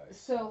recognize the dice.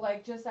 so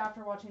like just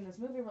after watching this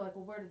movie, we're like,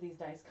 well, where did these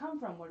dice come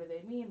from? What do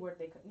they mean? Where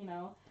did they,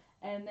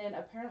 And then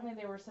apparently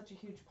they were such a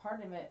huge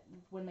part of it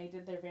when they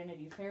did their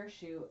Vanity Fair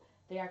shoot.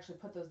 They actually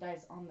put those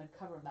dice on the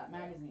cover of that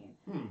magazine,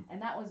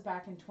 and that was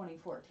back in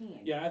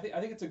 2014. Yeah, I think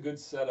it's a good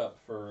setup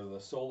for the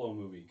Solo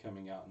movie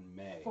coming out in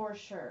May. For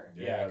sure.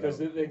 Yeah, because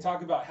they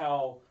talk about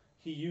how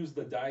he used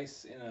the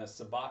dice in a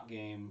Sabacc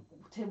game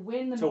To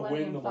win the to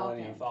Millennium win the Falcon.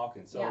 Millennium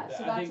Falcon. So, yeah,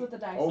 so I that's think, what the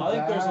dice. Oh, I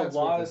think there's a that's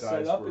lot what of the set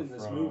dice up were in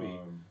this from. movie.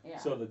 Yeah.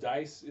 So the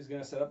dice is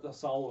going to set up the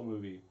Solo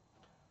movie.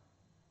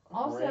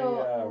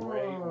 Also,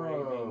 Rey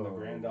being the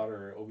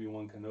granddaughter of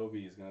Obi-Wan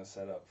Kenobi is going to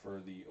set up for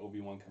the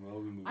Obi-Wan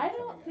Kenobi movie. I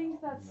don't coming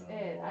think out. that's No,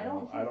 it. I don't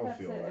think I don't that's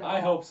feel it. that. at I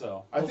all. hope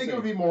so. I think it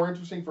would be more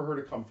interesting for her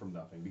to come from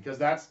nothing, because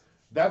that's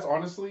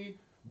honestly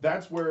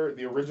where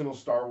the original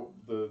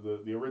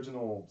the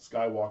original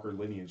Skywalker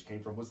lineage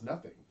came from, was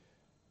nothing.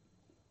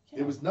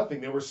 It was nothing.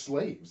 They were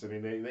slaves. I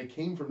mean, they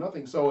came from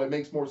nothing. So it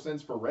makes more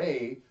sense for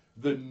Rey,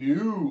 the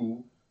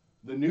new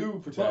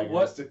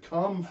protagonist, to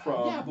come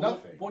from yeah, but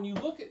nothing. when you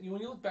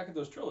look back at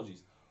those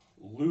trilogies,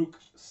 Luke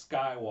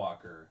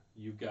Skywalker,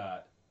 you've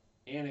got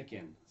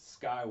Anakin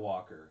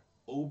Skywalker,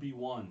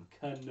 Obi-Wan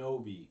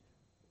Kenobi,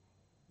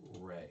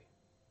 Rey.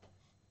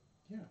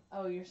 Yeah.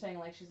 Oh, you're saying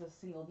like she's a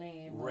single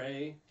name.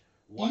 Rey.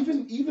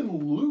 Even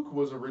Luke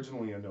was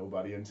originally a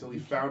nobody until he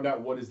found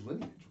out what his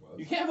lineage was.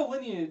 You can't have a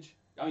lineage.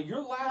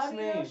 Your How last do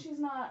you know name. she's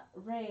not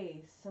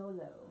Rey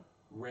Solo?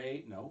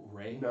 Rey. No.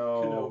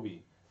 No. Kenobi.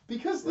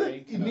 Because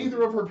Rey Kenobi.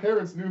 neither of her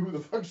parents knew who the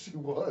fuck she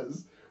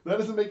was. That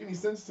doesn't make any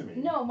sense to me.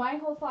 No, my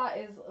whole thought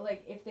is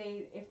like if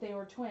they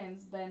were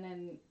twins,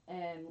 Ben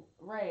and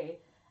Rey,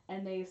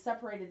 and they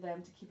separated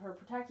them to keep her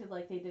protected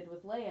like they did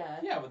with Leia.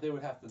 Yeah, but they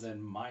would have to then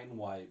mind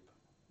wipe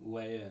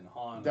Leia and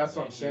Han. That's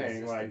what I'm and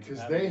saying, like, assistant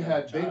because to they having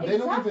had that they child.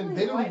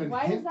 don't why, even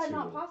why hint is that to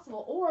not it.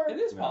 possible? Or It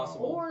is No.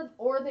 possible.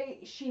 or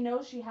she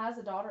knows she has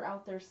a daughter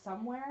out there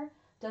somewhere,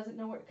 doesn't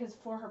know where, because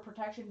for her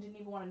protection didn't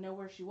even want to know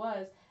where she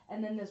was,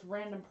 and then this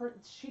random person,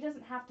 she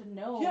doesn't have to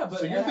know. Yeah, but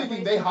So you're that thinking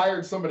Rey's they her-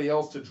 hired somebody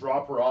else to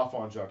drop her off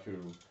on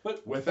Jakku,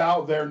 But-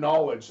 without their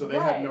knowledge, so they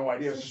had Right. no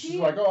idea. So So she's she-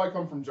 like, "Oh, I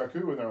come from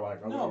Jakku," and they're like,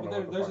 "Oh, we No, don't but know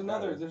what the there's fuck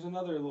that is." there's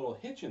another little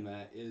hitch in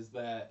that is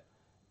that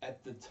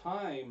at the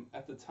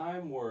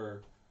time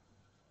where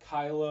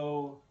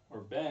Kylo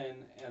or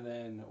Ben and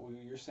then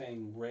you're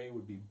saying Rey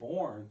would be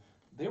born,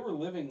 they were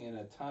living in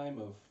a time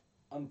of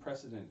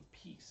unprecedented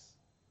peace.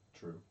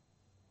 True.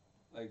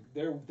 Like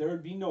there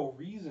would be no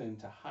reason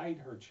to hide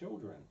her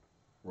children.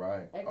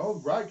 Right. Oh,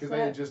 right, because they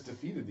had Except- just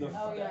defeated the. The-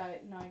 Oh Empire.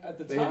 yeah, no. I At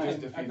the get They had that. just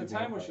time, defeated at the the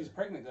time when Empire. she's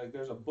pregnant, like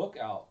there's a book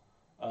out,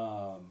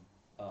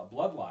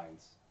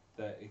 Bloodlines,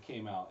 that it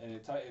came out, and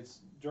it's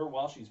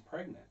while she's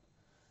pregnant,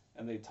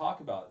 and they talk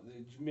about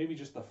maybe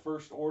just the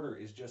First Order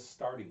is just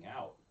starting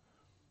out,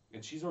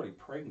 and she's already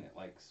pregnant,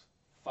 like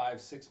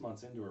 5-6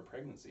 months into her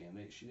pregnancy,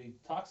 and she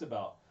talks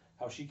about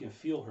how she can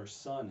feel her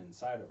son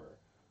inside of her.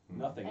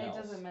 Nothing And it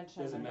else. doesn't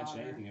mention Doesn't the mention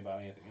daughter. anything about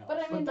anything else. But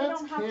I mean, But they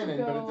that's don't have canon, to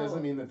go. but it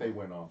doesn't mean that they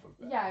went off of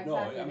that. Yeah, exactly. No,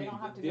 I they mean, don't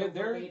have to they're, go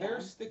they're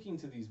verbatim. sticking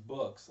to these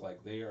books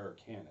like they are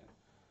canon.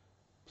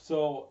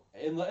 So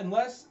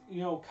unless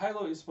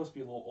Kylo is supposed to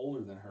be a little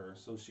older than her,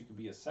 so she could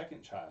be a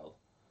second child,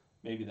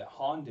 maybe that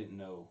Han didn't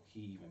know he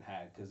even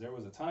had, because there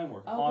was a time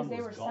where Oh, Han because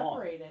they was were gone.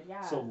 separated.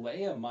 Yeah. So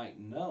Leia might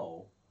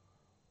know,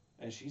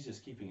 and she's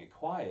just keeping it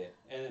quiet,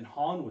 and then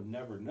Han would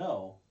never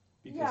know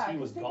because yeah, he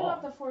was think gone.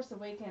 about the Force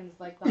Awakens,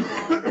 like the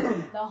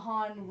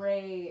Han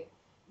Rey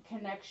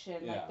connection.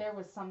 Yeah. Like there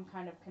was some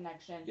kind of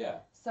connection. Yeah,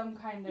 Some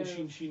kind and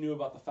of. she knew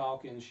about the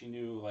Falcon. She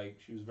knew, like,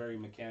 she was very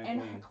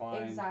mechanically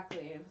inclined.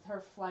 Exactly, with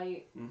her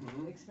flight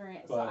hmm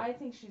experience. But- so I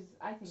think she's.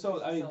 So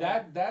she's I mean Solo.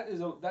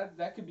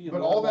 that could be. A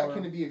But little all that more-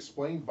 can be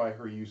explained by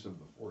her use of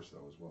the Force,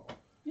 though, as well.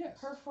 Yes.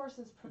 Her Force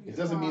is pretty. It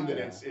doesn't mean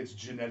that strong. it's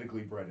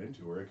genetically bred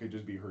into her. It could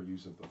just be her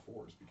use of the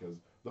Force, because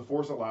the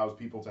Force allows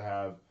people to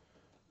have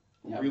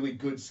really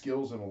good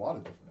skills in a lot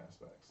of different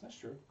aspects. That's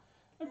true.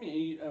 I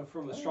mean,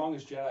 from the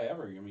strongest Jedi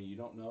ever. I mean, you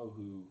don't know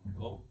who.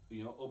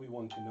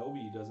 Obi-Wan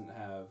Kenobi doesn't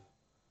have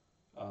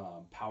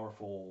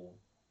powerful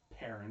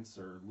parents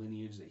or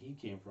lineage that he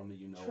came from that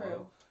you know True.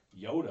 of.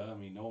 Yoda, I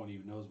mean, no one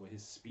even knows what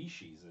his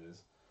species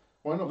is.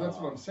 Well, no, that's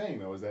what I'm saying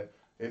though. Is that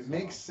it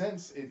makes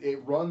sense.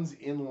 It runs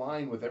in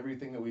line with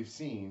everything that we've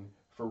seen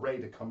for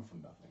Rey to come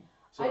from nothing.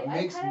 So it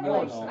makes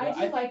more sense.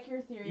 I do like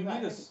your theory you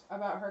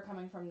about her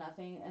coming from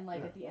nothing, and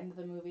like at the end of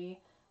the movie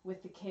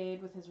with the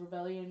kid with his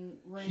rebellion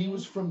ring. He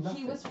was from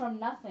nothing. He was from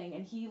nothing,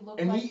 and he looked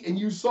and like. And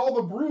you saw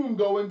the broom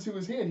go into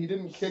his hand. He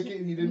didn't kick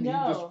it. He didn't.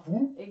 No, he just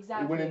whoop.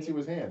 Exactly. It went into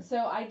his hand.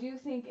 So I do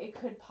think it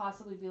could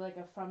possibly be like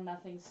a from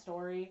nothing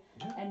story,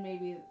 and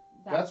maybe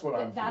that's what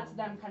I'm. That's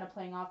them kind of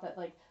playing off that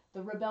like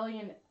the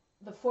rebellion,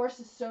 the force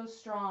is so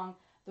strong.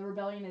 The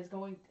rebellion is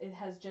going. It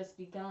has just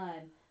begun.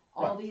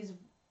 All these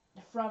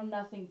from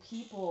nothing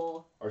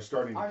people are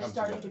starting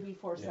to be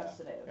force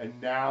sensitive. And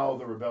now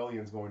the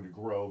rebellion's going to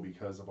grow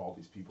because of all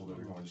these people that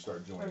are going to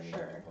start joining in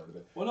part of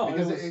it. Well, no,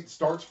 because it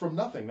starts from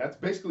nothing. That's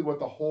basically what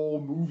the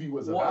whole movie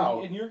was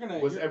about.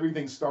 And was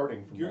everything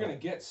starting from. You're going to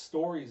get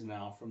stories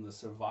now from the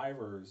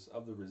survivors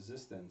of the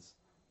Resistance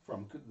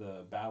from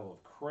the Battle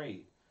of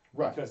Crate,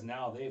 because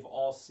now they've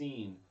all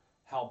seen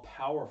how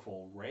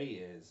powerful Rey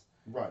is.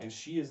 Right. And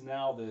she is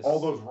now this.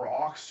 All those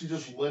rocks, she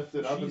just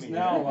lifted up in the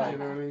now air. like, you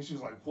know what I mean? She's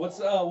like, what's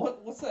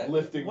that?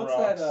 Lifting what's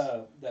rocks.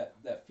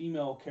 that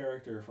female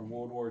character from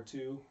World War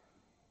II?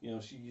 You know,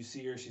 you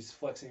see her, she's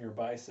flexing her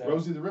bicep.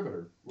 Rosie the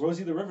Riveter.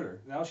 Rosie the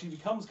Riveter. Now she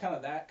becomes kind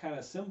of that kind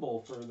of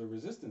symbol for the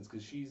Resistance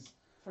because she's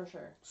for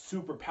sure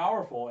super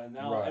powerful, and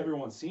now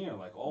everyone's seeing her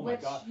like, oh my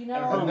god. You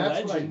know, and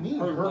that's what I mean.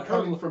 Her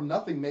coming from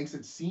nothing makes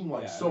it seem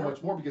like so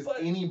much more because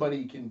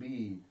anybody can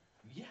be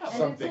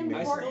something.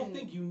 I still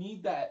think you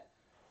need that.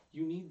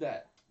 You need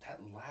that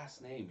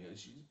last name. You know,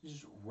 she's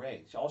just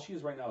Rey. All she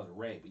is right now is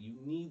Rey, but you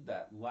need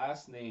that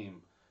last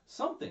name.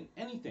 Something,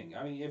 anything.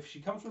 I mean, if she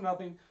comes from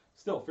nothing,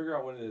 still figure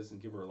out what it is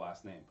and give her a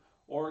last name.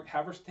 Or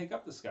have her take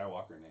up the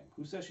Skywalker name.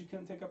 Who says she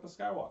couldn't take up a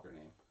Skywalker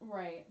name?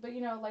 Right. But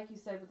you know, like you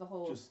said with the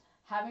whole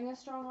having a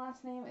strong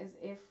last name is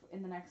if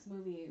in the next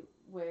movie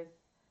with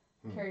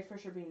Carrie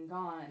Fisher being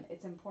gone,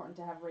 it's important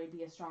to have Rey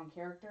be a strong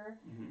character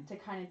to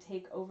kind of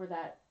take over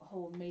that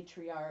whole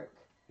matriarch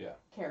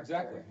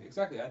character.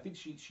 Exactly. I think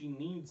she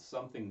needs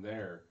something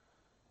there.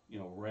 You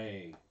know,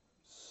 Rey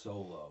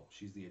Solo.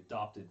 She's the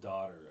adopted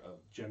daughter of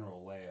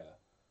General Leia.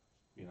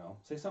 You know,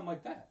 say something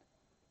like that.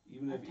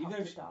 Even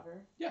if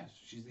daughter. Yeah,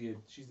 she's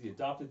the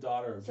adopted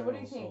daughter of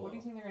General Solo. What do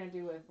you think they're gonna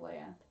do with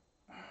Leia?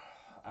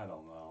 I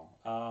don't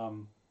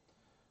know.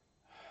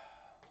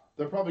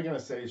 They're probably gonna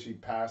say she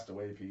passed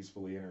away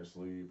peacefully in her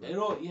sleep.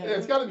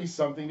 It's got to be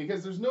something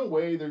because there's no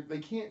way they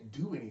can't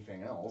do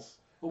anything else.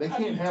 Well, they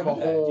can't have a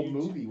whole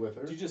movie with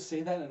her. Did you just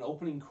say that in an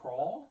opening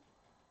crawl?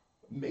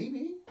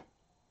 Maybe.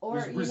 Or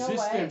there's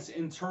resistance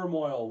in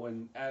turmoil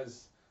when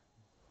as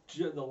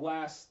the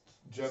last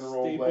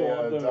General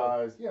Leia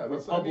dies. Yeah,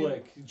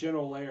 Republic,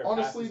 General Leia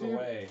passes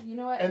away. You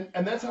know what?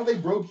 And that's how they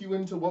broke you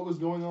into what was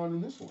going on in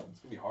this one.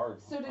 It's gonna be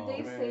hard. So did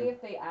they say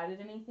if they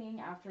added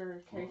anything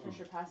after Carrie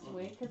Fisher passed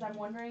away? Because I'm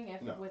wondering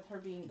if with her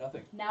being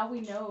now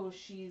we know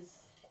she's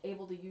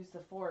able to use the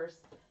Force.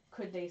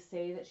 Could they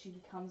say that she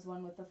becomes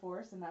one with the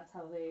Force, and that's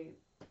how they?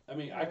 I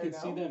mean, I could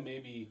see them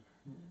maybe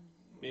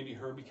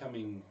her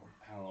becoming.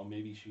 I don't know.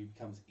 Maybe she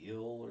becomes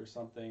ill or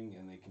something,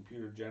 and they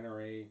computer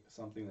generate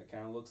something that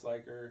kind of looks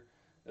like her.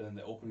 And then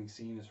the opening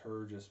scene is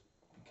her just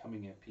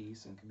becoming at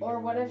peace and. Or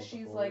what if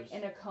she's like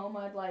in a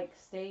coma-like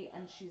state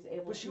and she's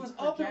able? But to she was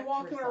up and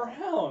walking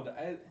around.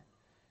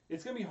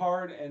 It's gonna be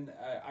hard, and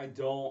I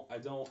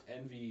don't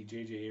envy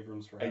J.J.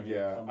 Abrams for having.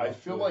 I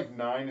feel like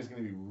 9 is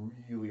gonna be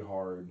really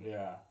hard.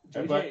 Yeah,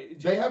 but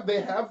they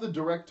have the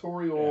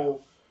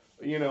directorial.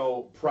 You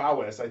know,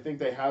 prowess. I think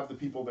they have the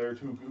people there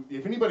who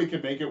if anybody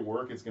can make it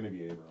work, it's going to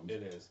be Abrams.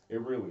 It is.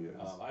 It really is.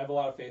 I have a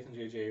lot of faith in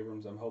J.J.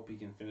 Abrams. I hope he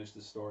can finish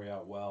the story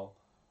out well.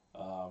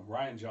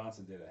 Ryan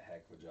Johnson did a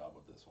heck of a job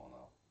with this one,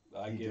 though.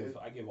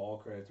 I give all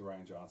credit to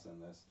Ryan Johnson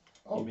in this.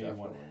 He made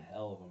one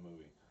hell of a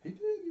movie. He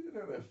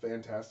did a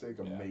fantastic,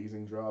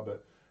 amazing job.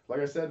 But like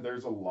I said,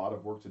 there's a lot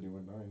of work to do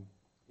in 9.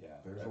 Yeah,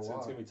 there's a lot.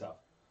 It's going to be tough.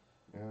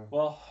 Yeah.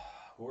 Well,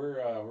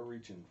 we're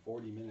reaching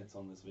 40 minutes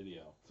on this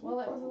video. Well,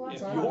 that was a lot.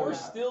 If you're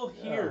still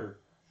here,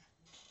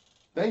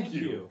 thank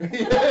you.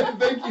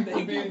 Thank you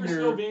for being for here,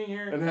 still being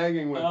here and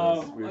hanging with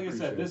us. We like I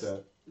said,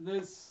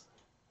 this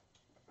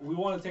we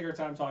want to take our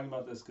time talking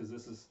about this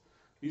because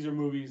these are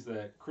movies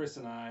that Chris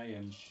and I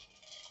and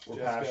we're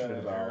Jessica, passionate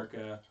about.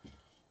 Erica,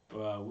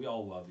 we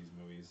all love these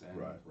movies, and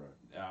right.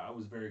 I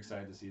was very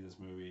excited to see this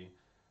movie.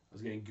 I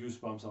was getting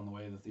goosebumps on the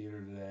way to the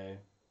theater today.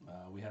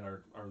 We had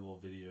our little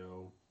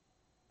video.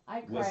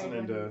 I cried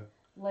when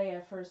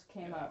Leia first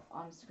came up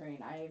on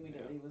screen. I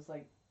immediately was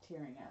like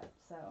tearing up.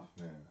 So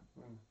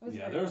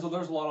there's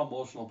a lot of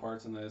emotional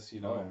parts in this.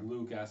 You know,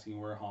 Luke asking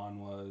where Han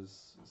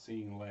was,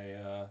 seeing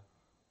Leia.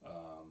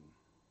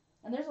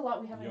 And there's a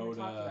lot we haven't even Yoda.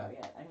 talked about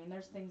yet. I mean,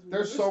 there's things we.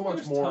 There's so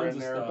much more tons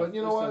in of there, stuff. but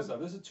you know There's tons what? of stuff.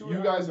 This is a 2 You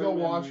hour guys go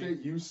Batman watch movie. it.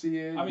 You see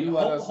it. I mean, you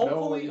let us know what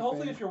hopefully, you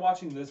hopefully, think. if you're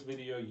watching this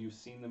video, you've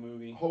seen the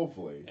movie.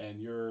 Hopefully. And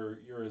you're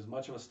as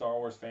much of a Star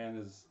Wars fan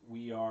as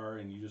we are,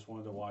 and you just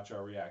wanted to watch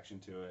our reaction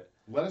to it.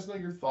 Let us know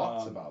your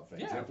thoughts about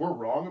things. Yeah. If we're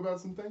wrong about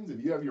some things,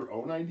 if you have your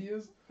own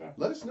ideas, Yeah.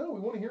 let us know. We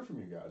want to hear from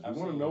you guys. We want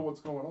Absolutely. to know what's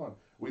going on.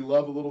 We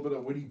love a little bit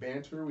of witty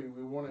banter. We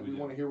want We to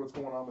do. hear what's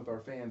going on with our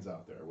fans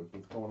out there. What's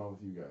going on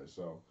with you guys.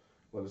 So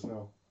let us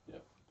know.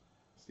 Yep.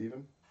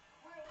 Steven?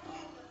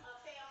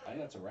 I think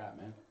that's a wrap,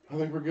 man. I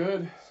think we're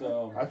good.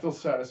 So I feel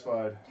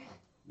satisfied.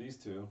 these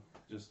two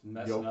just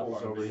messing up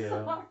Yokels our over video.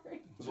 here.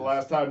 Sorry. This is the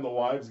last time the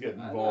wives get I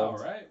know,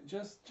 involved. right?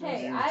 Just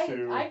Hey, you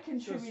I two.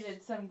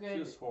 contributed some good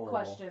just horrible.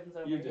 questions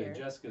over you here. did.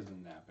 Jessica's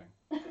been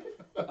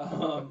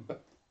napping.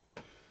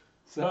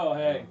 So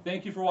hey,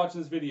 thank you for watching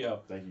this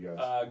video. Thank you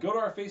guys. Go to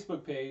our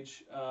Facebook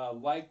page,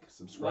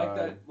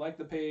 Subscribe. like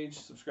the page,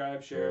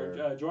 subscribe, share,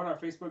 Share. join our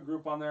Facebook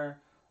group on there.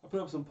 I put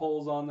up some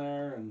polls on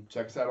there and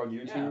Check us out on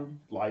YouTube.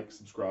 Like,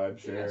 subscribe,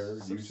 share,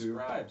 yes,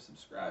 YouTube.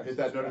 subscribe. Hit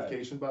that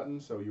notification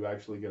button so you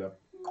actually get a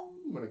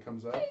when it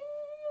comes up.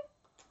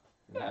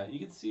 Yeah, you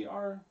get to see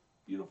our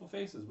beautiful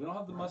faces. We don't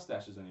have the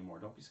mustaches anymore.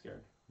 Don't be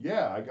scared.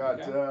 Yeah, I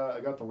got Okay. I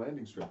got the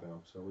landing strip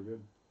now, so we're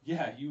good.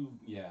 Yeah, you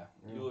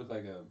look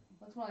like a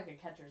Looks more like a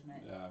catcher's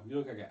mitt. you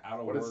look like an out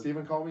of What work did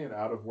Steven call me? An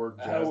out of work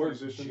out of jazz work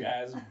musician?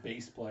 jazz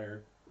bass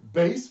player.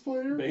 Bass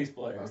player? Bass I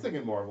player. was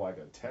thinking more of like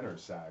a tenor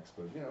sax,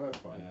 but that's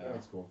fine. Yeah.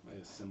 That's cool.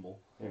 A symbol.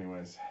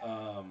 Anyways,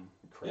 Yeah,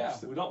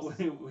 we don't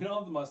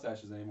have the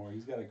mustaches anymore.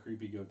 He's got a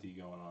creepy goatee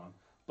going on.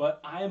 But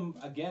I'm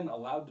again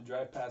allowed to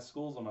drive past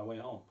schools on my way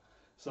home,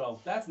 so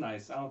that's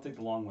nice. I don't take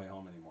the long way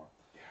home anymore.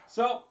 Yeah.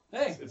 So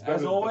hey, it's better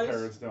as that always, the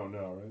parents don't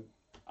know, right?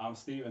 I'm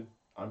Steven.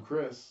 I'm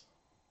Chris.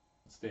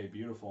 Stay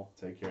beautiful.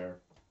 Take care.